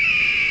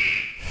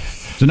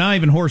 So now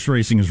even horse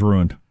racing is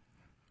ruined.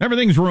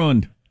 Everything's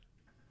ruined.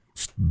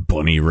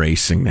 Bunny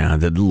racing now.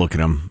 Look at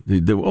him.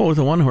 The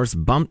one horse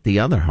bumped the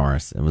other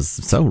horse. It was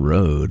so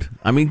rude.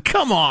 I mean,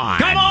 come on.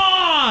 Come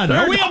on!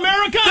 Are we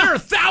America? There are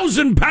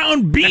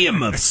 1,000-pound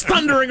behemoths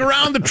thundering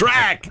around the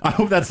track. I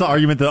hope that's the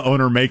argument the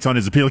owner makes on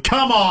his appeal.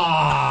 Come on!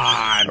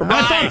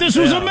 I thought this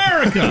was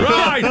America.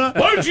 Right.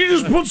 Why don't you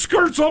just put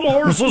skirts on the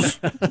horses?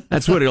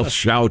 That's what he'll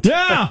shout.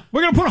 Yeah.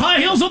 We're going to put high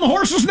heels on the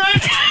horses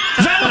next?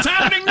 Is that what's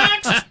happening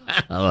next?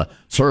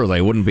 Sir,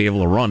 they wouldn't be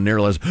able to run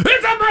nearly as...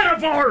 It's a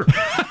metaphor!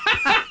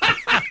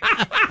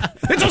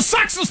 It's a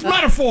sexist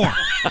metaphor.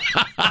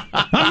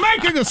 I'm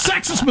making a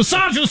sexist,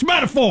 misogynist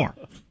metaphor.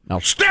 Now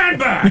stand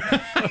back.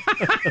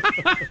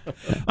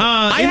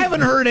 I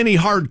haven't heard any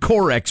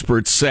hardcore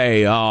experts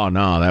say, oh,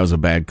 no, that was a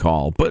bad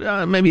call.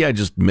 But maybe I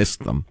just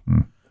missed them.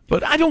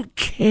 But I don't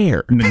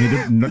care.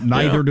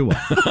 Neither do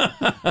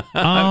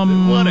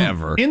I.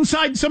 Whatever.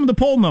 Inside some of the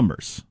poll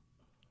numbers,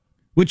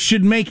 which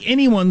should make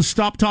anyone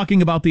stop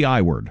talking about the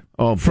I word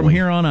from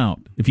here on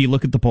out, if you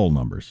look at the poll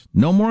numbers.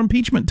 No more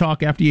impeachment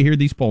talk after you hear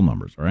these poll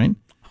numbers, all right?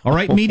 All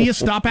right, media,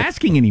 stop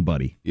asking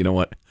anybody. You know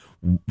what?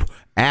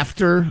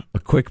 After a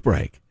quick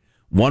break,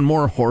 one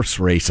more horse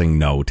racing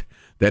note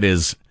that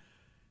is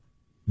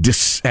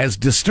as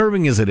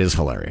disturbing as it is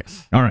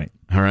hilarious. All right.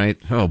 All right?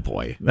 Oh,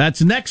 boy.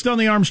 That's next on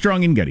the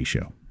Armstrong and Getty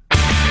Show.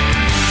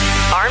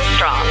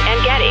 Armstrong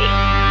and Getty.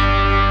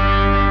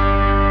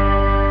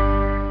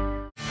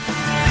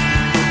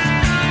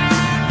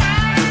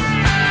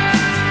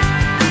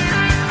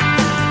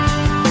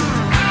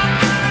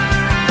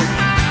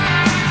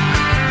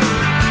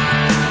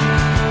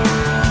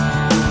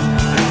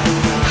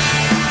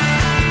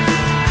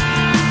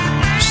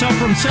 So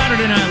from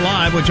Saturday Night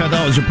Live, which I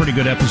thought was a pretty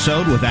good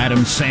episode with Adam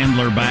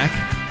Sandler back.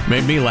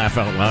 Made me laugh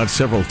out loud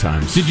several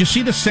times. Did you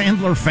see the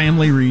Sandler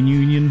family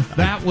reunion?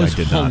 That was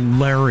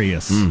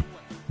hilarious.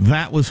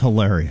 That was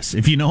hilarious.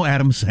 If you know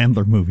Adam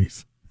Sandler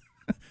movies.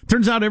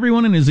 Turns out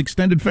everyone in his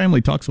extended family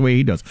talks the way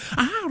he does.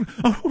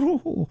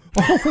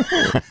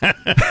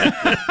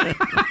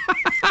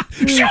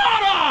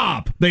 Shut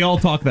up! They all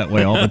talk that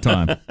way all the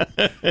time.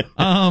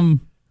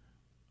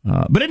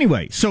 But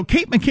anyway, so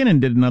Kate McKinnon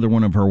did another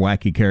one of her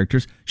wacky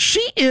characters.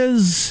 She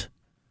is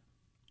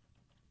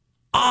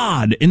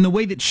odd in the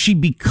way that she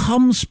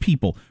becomes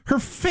people. Her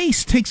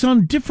face takes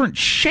on different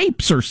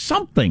shapes or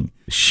something.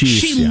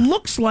 She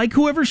looks like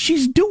whoever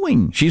she's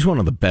doing. She's one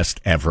of the best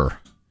ever.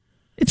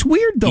 It's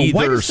weird though.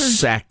 Either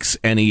sex,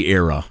 any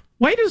era.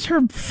 Why does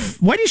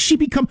she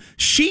become?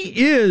 She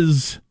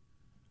is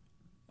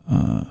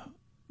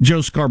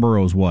Joe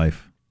Scarborough's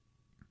wife.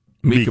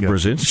 Mika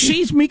Brzezinski.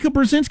 She's Mika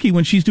Brzezinski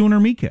when she's doing her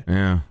Mika.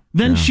 Yeah.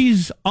 Then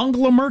she's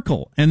Angela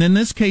Merkel, and in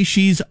this case,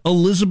 she's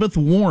Elizabeth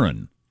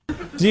Warren.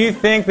 Do you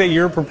think that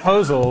your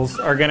proposals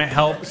are going to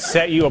help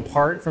set you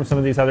apart from some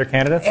of these other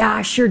candidates? Yeah,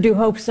 I sure do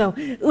hope so.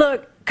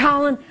 Look,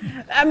 Colin,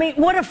 I mean,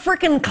 what a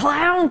freaking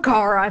clown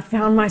car I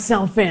found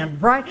myself in,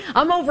 right?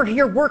 I'm over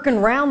here working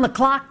round the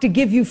clock to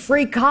give you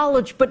free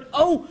college, but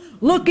oh,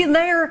 look in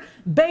there.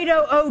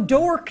 Beto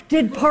O'Dork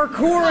did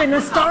parkour in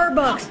a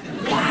Starbucks.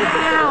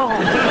 Wow.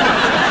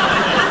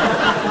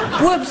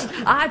 Whoops,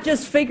 I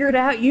just figured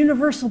out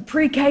universal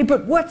pre-K,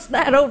 but what's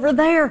that over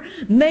there?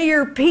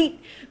 Mayor Pete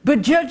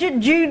Buttigieg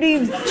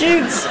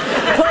Jude's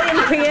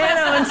playing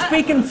piano and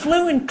speaking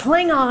fluent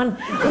Klingon.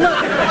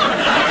 Look,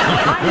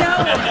 I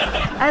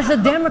know as a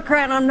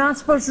Democrat I'm not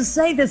supposed to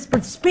say this,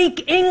 but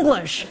speak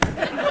English.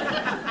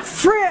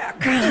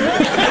 Frick.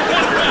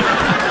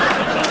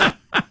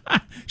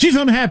 She's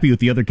unhappy with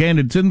the other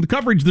candidates and the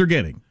coverage they're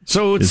getting.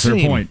 So it's her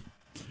point.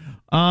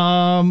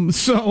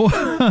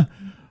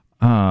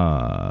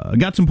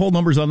 Got some poll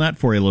numbers on that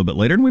for you a little bit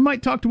later, and we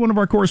might talk to one of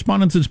our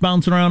correspondents that's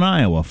bouncing around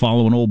Iowa,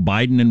 following old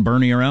Biden and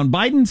Bernie around.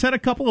 Biden's had a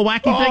couple of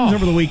wacky things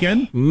over the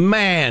weekend.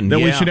 Man, that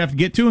we should have to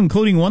get to,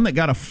 including one that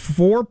got a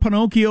 4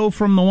 Pinocchio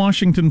from the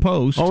Washington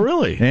Post. Oh,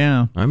 really?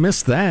 Yeah. I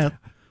missed that.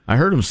 I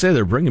heard him say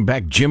they're bringing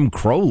back Jim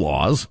Crow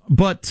laws.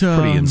 But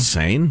pretty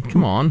insane.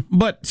 Come on.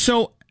 But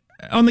so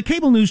on the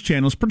cable news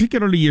channels,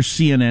 particularly your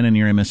CNN and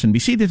your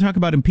MSNBC, they talk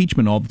about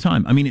impeachment all the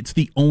time. I mean, it's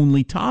the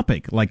only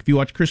topic. Like if you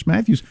watch Chris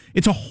Matthews,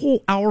 it's a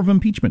whole hour of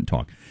impeachment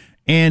talk.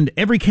 And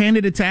every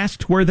candidate's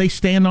asked where they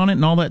stand on it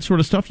and all that sort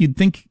of stuff. You'd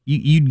think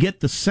you'd get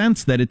the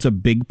sense that it's a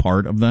big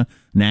part of the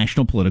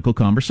national political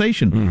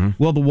conversation.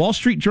 Mm-hmm. Well, the Wall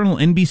Street Journal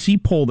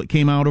NBC poll that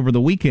came out over the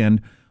weekend,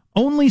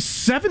 only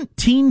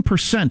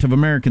 17% of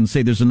Americans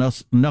say there's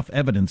enough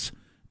evidence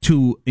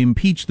to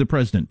impeach the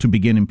president, to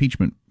begin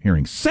impeachment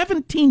hearings.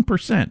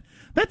 17%.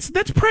 That's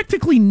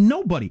practically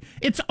nobody.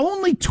 It's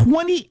only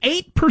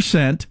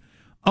 28%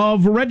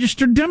 of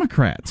registered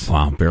Democrats.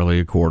 Wow, barely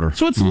a quarter.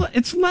 So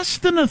it's less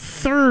than a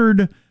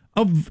third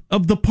of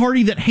the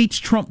party that hates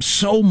Trump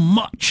so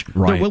much.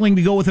 Right. They're willing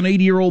to go with an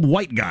 80-year-old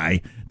white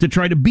guy to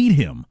try to beat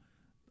him.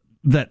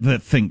 That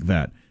think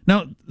that.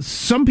 Now,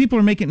 some people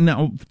are making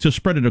now to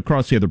spread it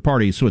across the other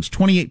parties. So it's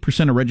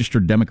 28% of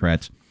registered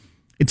Democrats.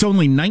 It's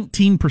only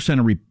 19%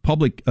 of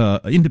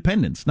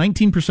independents.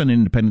 19%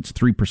 independents,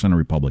 3% of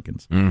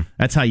Republicans.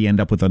 That's how you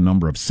end up with a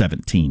number of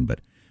 17.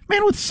 But,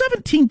 man, with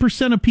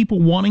 17% of people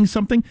wanting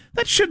something,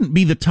 that shouldn't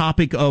be the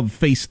topic of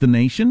Face the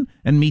Nation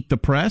and Meet the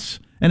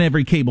Press and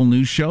every cable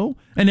news show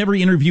and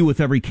every interview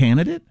with every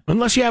candidate.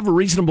 Unless you have a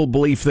reasonable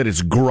belief that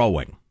it's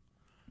growing.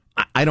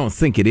 I don't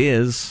think it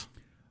is.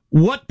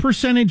 What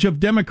percentage of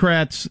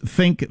Democrats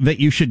think that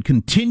you should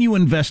continue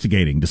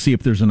investigating to see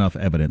if there's enough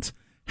evidence?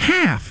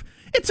 Half.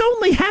 It's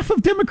only half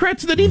of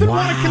Democrats that even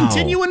want to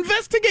continue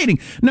investigating.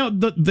 Now,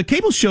 the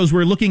cable shows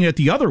we're looking at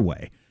the other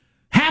way.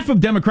 Half of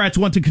Democrats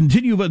want to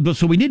continue,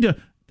 so we need to...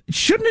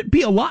 Shouldn't it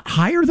be a lot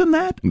higher than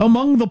that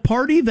among the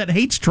party that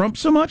hates Trump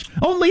so much?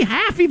 Only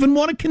half even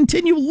want to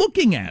continue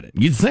looking at it.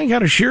 You'd think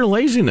out of sheer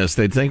laziness,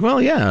 they'd think,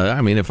 well, yeah,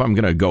 I mean, if I'm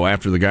going to go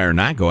after the guy or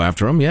not go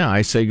after him, yeah,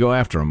 I say go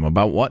after him.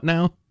 About what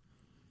now?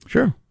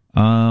 Sure.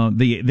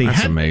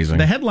 That's amazing.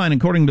 The headline,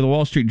 according to the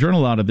Wall Street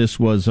Journal, out of this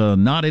was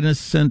not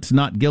innocent,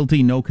 not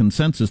guilty, no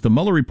consensus. The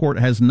Mueller report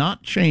has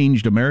not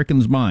changed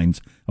Americans'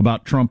 minds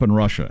about Trump and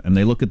Russia. And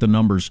they look at the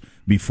numbers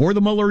before the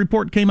Mueller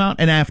report came out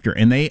and after,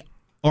 and they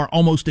are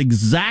almost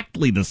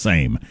exactly the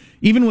same.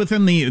 Even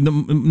within the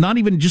not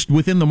even just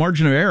within the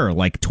margin of error,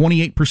 like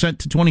 28%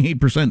 to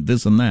 28%,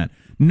 this and that.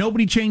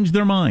 Nobody changed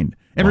their mind.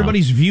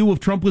 Everybody's view of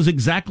Trump was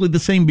exactly the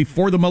same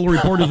before the Mueller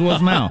report as it was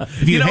now.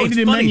 If you hated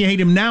him then, you hate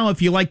him now.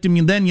 If you liked him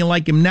then, you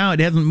like him now. It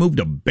hasn't moved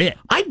a bit.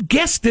 I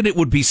guessed that it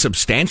would be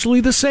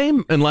substantially the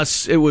same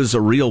unless it was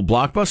a real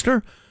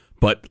blockbuster,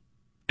 but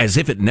as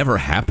if it never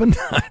happened,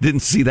 I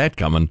didn't see that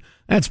coming.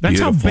 That's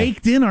beautiful. That's how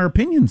baked in our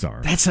opinions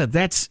are. It's a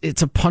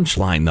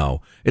punchline,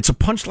 though. It's a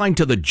punchline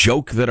to the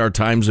joke that our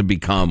times have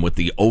become with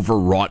the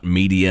overwrought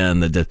media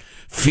and the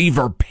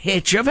fever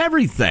pitch of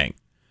everything.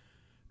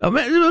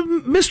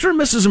 Mr. and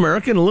Mrs.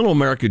 America and Little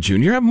America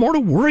Jr. have more to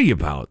worry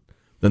about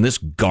than this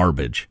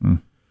garbage.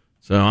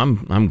 So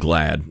I'm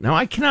glad. Now,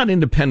 I cannot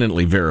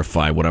independently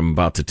verify what I'm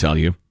about to tell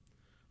you.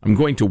 I'm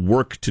going to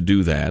work to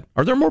do that.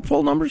 Are there more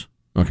poll numbers?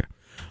 Okay.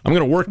 I'm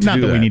going to work to do that.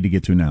 Not that we need to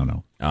get to now,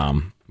 no.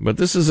 But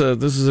this is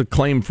a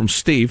claim from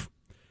Steve,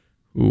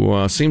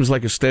 who seems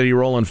like a steady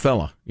rolling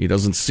fella. He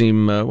doesn't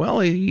seem,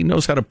 he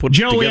knows how to put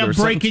Joe, together. we have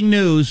breaking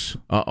news.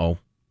 Uh-oh.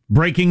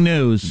 Breaking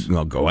news.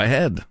 Well, go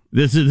ahead.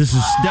 This is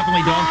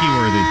definitely donkey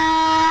worthy.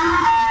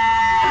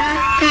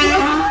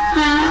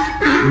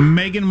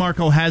 Meghan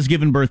Markle has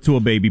given birth to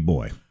a baby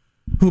boy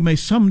who may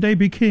someday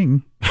be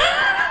king.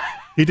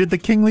 He did the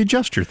kingly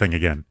gesture thing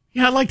again.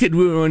 Yeah, I liked it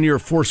when you were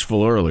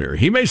forceful earlier.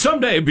 He may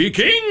someday be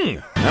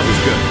king. That was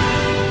good.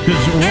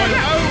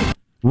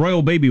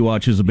 Royal baby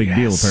watch is a big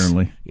deal,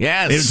 apparently.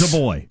 Yes. It's a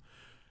boy.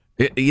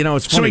 It's funny.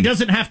 So he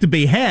doesn't have to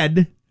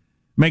behead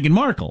Meghan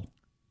Markle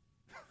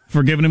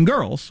for giving him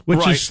girls,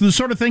 which is the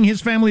sort of thing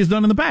his family has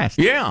done in the past.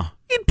 Yeah.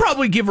 He'd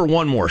probably give her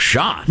one more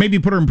shot. Maybe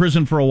put her in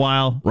prison for a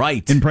while.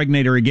 Right.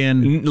 Impregnate her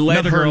again.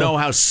 Let her know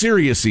how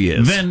serious he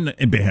is. Then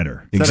behead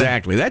her.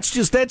 Exactly. That's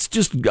just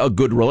a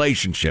good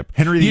relationship.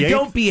 Henry VIII? You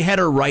don't behead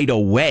her right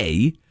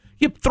away.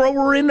 You throw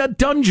her in a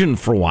dungeon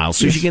for a while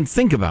so she can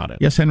think about it.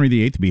 Yes, Henry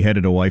VIII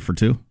beheaded a wife or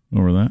two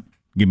over that.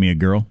 Give me a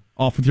girl.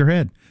 Off with your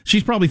head.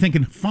 She's probably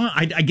thinking,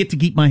 fine, I get to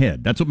keep my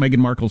head. That's what Meghan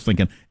Markle's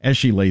thinking as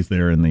she lays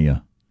there in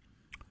the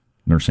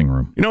nursing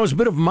room. You know, it was a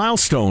bit of a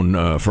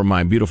milestone for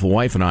my beautiful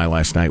wife and I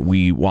last night.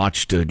 We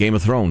watched Game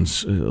of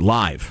Thrones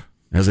live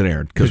as it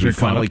aired because we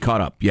finally caught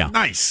up. Yeah,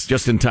 nice,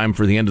 just in time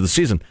for the end of the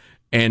season.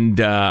 And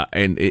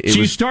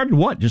she started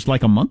what? Just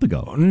like a month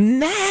ago?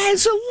 Nah,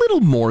 it's a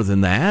little more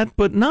than that,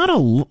 but not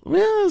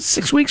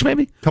 6 weeks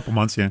maybe. Couple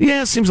months, yeah.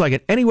 Yeah, seems like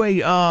it.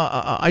 Anyway,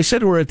 I said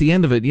to her at the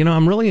end of it,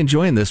 I'm really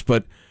enjoying this,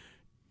 but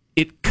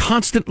it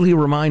constantly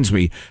reminds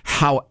me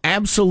how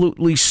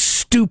absolutely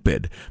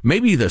stupid,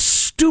 maybe the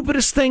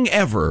stupidest thing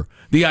ever,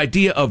 the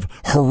idea of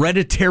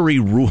hereditary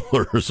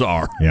rulers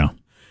are. Yeah.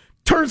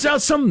 Turns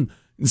out some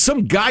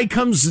guy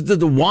comes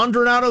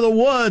wandering out of the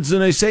woods, and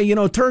they say,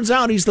 turns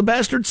out he's the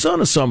bastard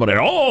son of somebody.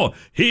 Oh,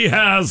 he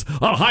has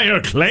a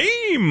higher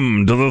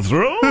claim to the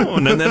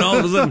throne. And then all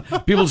of a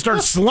sudden, people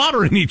start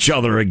slaughtering each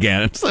other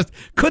again. It's like,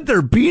 could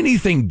there be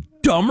anything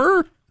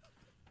dumber?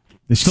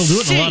 They still do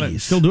it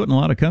in a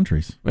lot of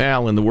countries.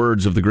 Well, in the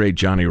words of the great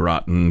Johnny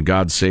Rotten,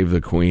 God save the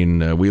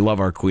Queen. We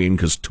love our Queen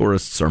because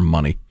tourists are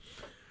money.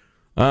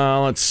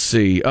 Let's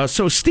see.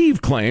 So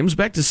Steve claims,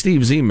 back to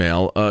Steve's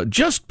email,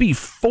 just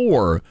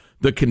before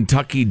the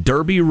Kentucky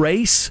Derby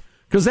race,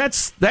 because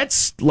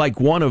that's like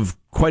one of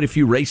quite a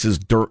few races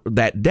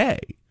that day.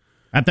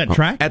 At that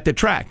track? At the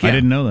track, yeah. I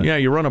didn't know that. Yeah,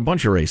 you run a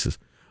bunch of races.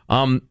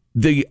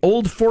 The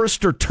Old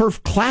Forester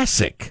Turf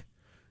Classic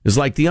is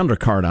like the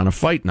undercard on a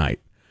fight night.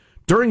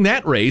 During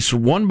that race,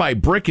 won by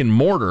Brick and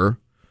Mortar,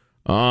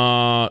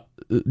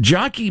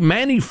 jockey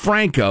Manny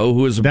Franco,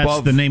 who is above...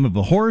 That's the name of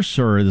the horse,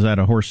 or is that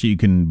a horse you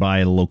can buy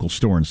at a local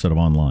store instead of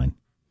online?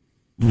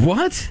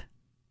 What?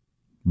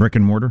 Brick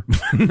and Mortar?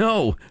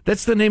 No,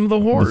 that's the name of the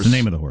horse. That's the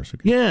name of the horse.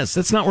 Okay. Yes,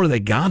 that's not where they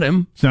got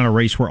him. It's not a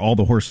race where all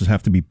the horses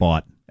have to be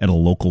bought at a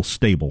local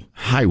stable.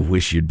 I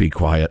wish you'd be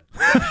quiet.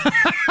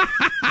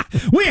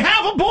 We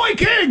have a boy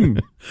king!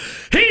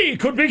 He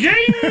could be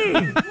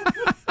king!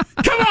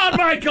 Come on,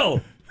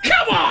 Michael!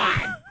 Come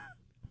on!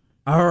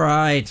 All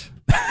right.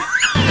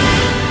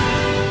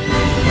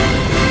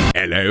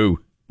 Hello.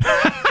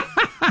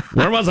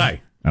 Where was I?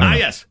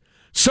 Yes.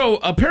 So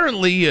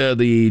apparently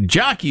the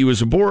jockey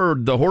was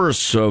aboard the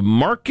horse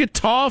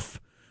Marketoff,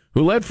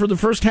 who led for the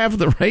first half of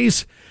the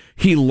race.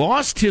 He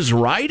lost his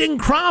riding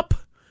crop,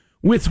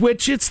 with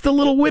which it's the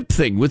little whip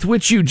thing, with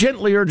which you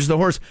gently urge the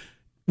horse.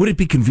 Would it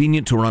be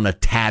convenient to run a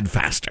tad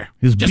faster?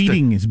 His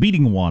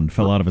beating wand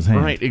fell out of his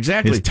hand. Right,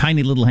 exactly. His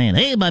tiny little hand.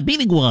 Hey, my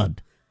beating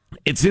wand.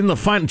 It's in the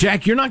final.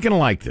 Jack, you're not going to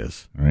like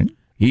this. All right.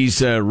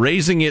 He's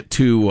raising it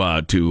to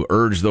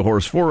urge the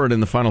horse forward in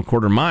the final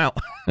quarter mile.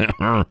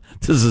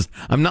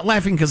 I'm not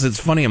laughing because it's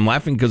funny. I'm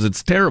laughing because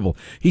it's terrible.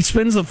 He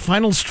spends the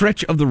final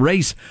stretch of the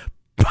race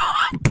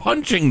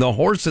punching the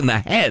horse in the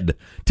head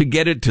to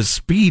get it to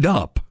speed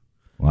up.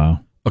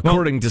 Wow.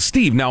 According to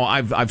Steve. Now,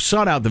 I've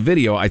sought out the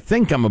video. I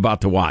think I'm about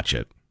to watch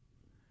it.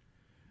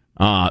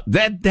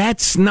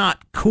 That's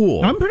not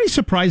cool. I'm pretty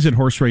surprised that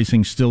horse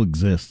racing still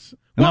exists.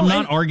 And I'm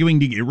not arguing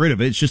to get rid of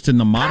it. It's just in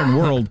the modern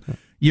world,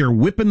 you're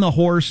whipping the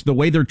horse, the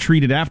way they're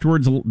treated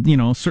afterwards.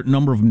 A certain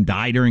number of them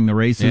die during the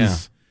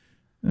races.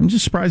 Yeah. I'm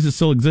just surprised it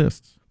still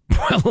exists.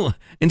 Well,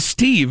 and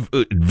Steve,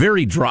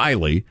 very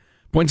dryly,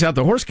 points out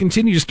the horse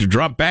continues to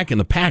drop back in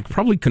the pack,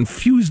 probably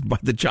confused by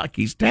the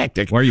jockey's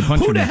tactic. Why are you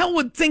punching Who the hell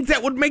would think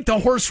that would make the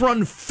horse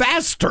run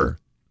faster?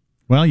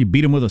 Well, you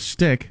beat him with a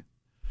stick.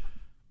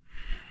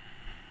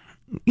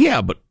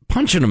 Yeah, but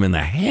punching him in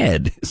the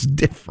head is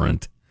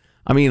different.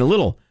 I mean, a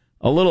little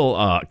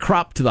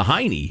crop to the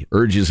hiney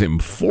urges him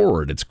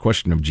forward. It's a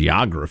question of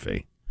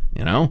geography,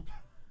 Is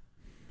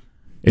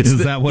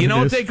that what it is? You know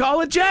what they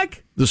call it,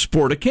 Jack? The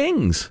sport of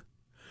kings.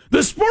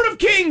 The sport of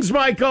kings,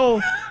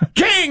 Michael.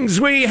 Kings,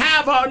 we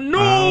have a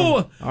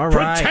new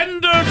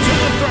pretender to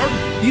the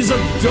throne. He's a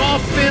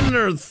dolphin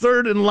or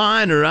third in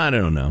line, or I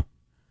don't know.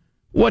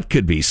 What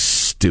could be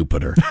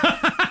stupider?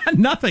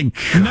 Nothing.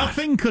 God.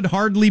 Nothing could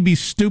hardly be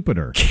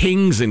stupider.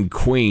 Kings and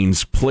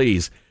queens,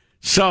 please.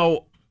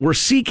 So we're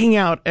seeking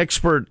out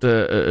expert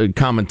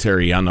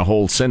commentary on the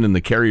whole sending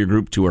the carrier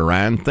group to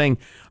Iran thing.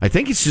 I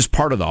think it's just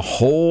part of the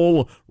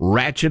whole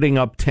ratcheting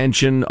up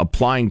tension,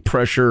 applying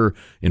pressure,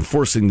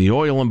 enforcing the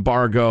oil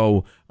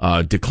embargo,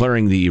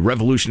 declaring the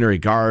Revolutionary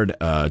Guard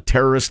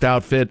terrorist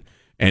outfit.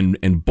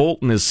 And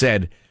Bolton has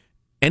said,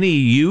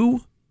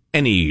 any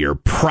of your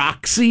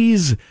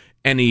proxies,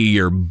 any of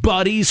your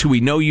buddies who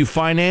we know you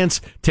finance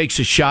takes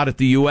a shot at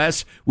the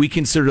U.S., we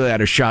consider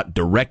that a shot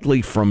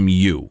directly from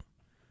you.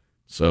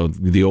 So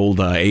the old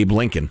Abe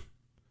Lincoln.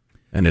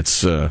 and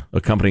its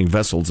accompanying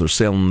vessels are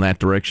sailing in that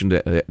direction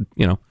to,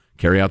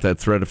 carry out that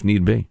threat if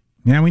need be.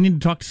 Yeah, we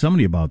need to talk to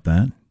somebody about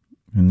that.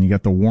 And you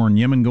got the war in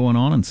Yemen going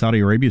on, and Saudi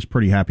Arabia is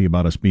pretty happy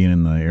about us being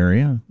in the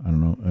area. I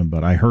don't know,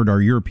 but I heard our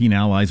European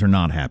allies are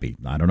not happy.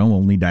 I don't know.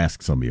 We'll need to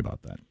ask somebody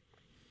about that.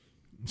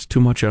 It's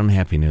too much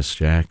unhappiness,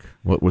 Jack.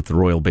 What with the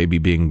royal baby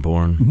being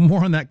born.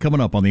 More on that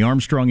coming up on the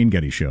Armstrong and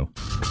Getty Show.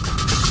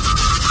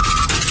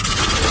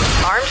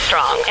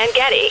 Armstrong and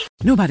Getty.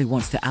 Nobody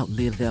wants to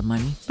outlive their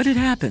money, but it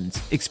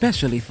happens,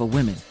 especially for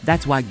women.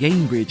 That's why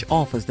Gainbridge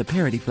offers the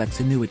Parity Flex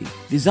annuity,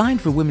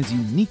 designed for women's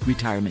unique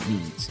retirement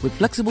needs, with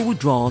flexible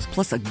withdrawals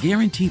plus a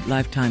guaranteed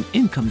lifetime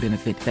income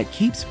benefit that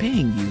keeps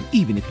paying you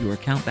even if your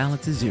account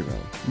balance is zero.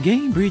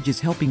 Gainbridge is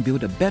helping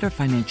build a better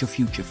financial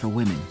future for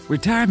women.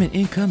 Retirement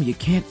income you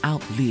can't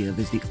outlive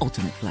is the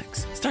ultimate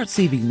flex. Start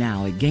saving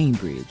now at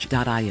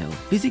Gainbridge.io.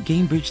 Visit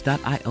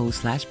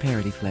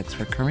Gainbridge.io/ParityFlex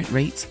for current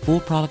rates,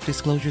 full product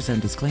disclosures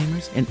and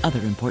disclaimers, and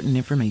other important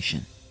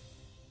information.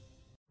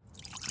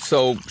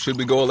 So, should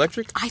we go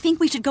electric? I think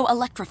we should go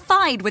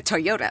electrified with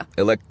Toyota.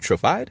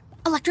 Electrified?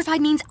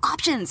 Electrified means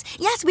options.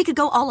 Yes, we could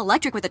go all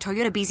electric with the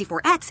Toyota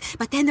BZ4X,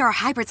 but then there are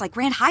hybrids like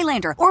Grand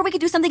Highlander, or we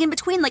could do something in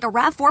between like a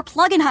RAV4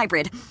 plug-in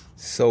hybrid.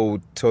 So,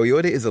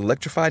 Toyota is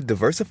electrified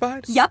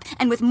diversified? Yup,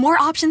 and with more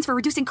options for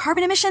reducing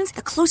carbon emissions,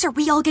 the closer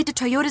we all get to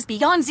Toyota's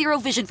Beyond Zero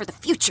vision for the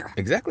future.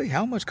 Exactly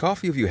how much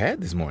coffee have you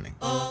had this morning?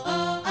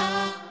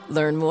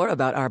 Learn more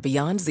about our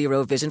Beyond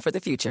Zero vision for the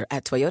future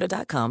at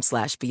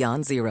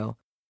toyota.com/Beyond Zero.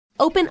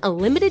 Open a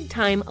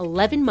limited-time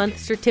 11-month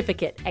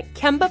certificate at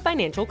Kemba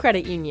Financial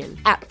Credit Union.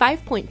 At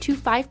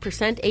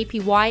 5.25%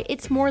 APY,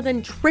 it's more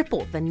than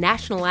triple the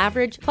national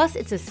average, plus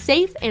it's a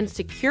safe and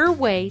secure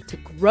way to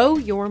grow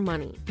your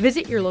money.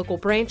 Visit your local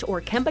branch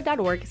or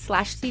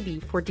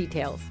kemba.org/CD for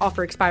details.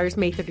 Offer expires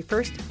May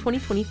 31st,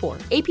 2024.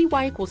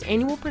 APY equals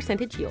annual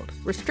percentage yield.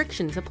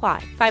 Restrictions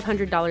apply.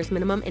 $500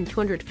 minimum and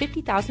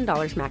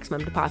 $250,000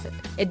 maximum deposit.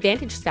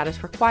 Advantage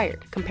status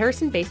required.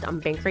 Comparison based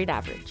on bank rate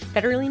average.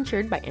 Federally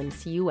insured by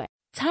NCUA.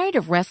 Tired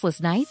of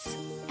restless nights?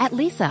 At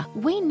Leesa,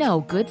 we know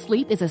good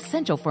sleep is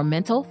essential for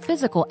mental,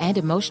 physical, and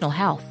emotional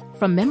health.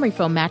 From memory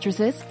foam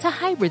mattresses to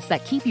hybrids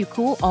that keep you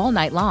cool all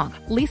night long,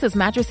 Leesa's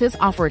mattresses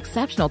offer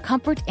exceptional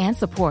comfort and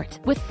support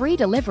with free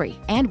delivery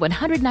and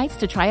 100 nights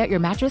to try out your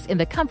mattress in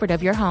the comfort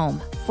of your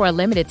home. For a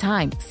limited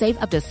time,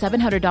 save up to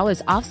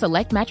 $700 off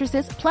select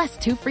mattresses plus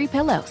 2 free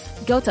pillows.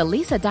 Go to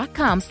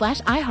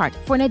leesa.com/iHeart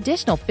for an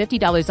additional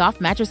 $50 off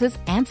mattresses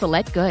and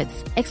select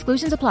goods.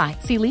 Exclusions apply.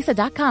 See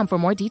leesa.com for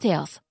more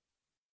details.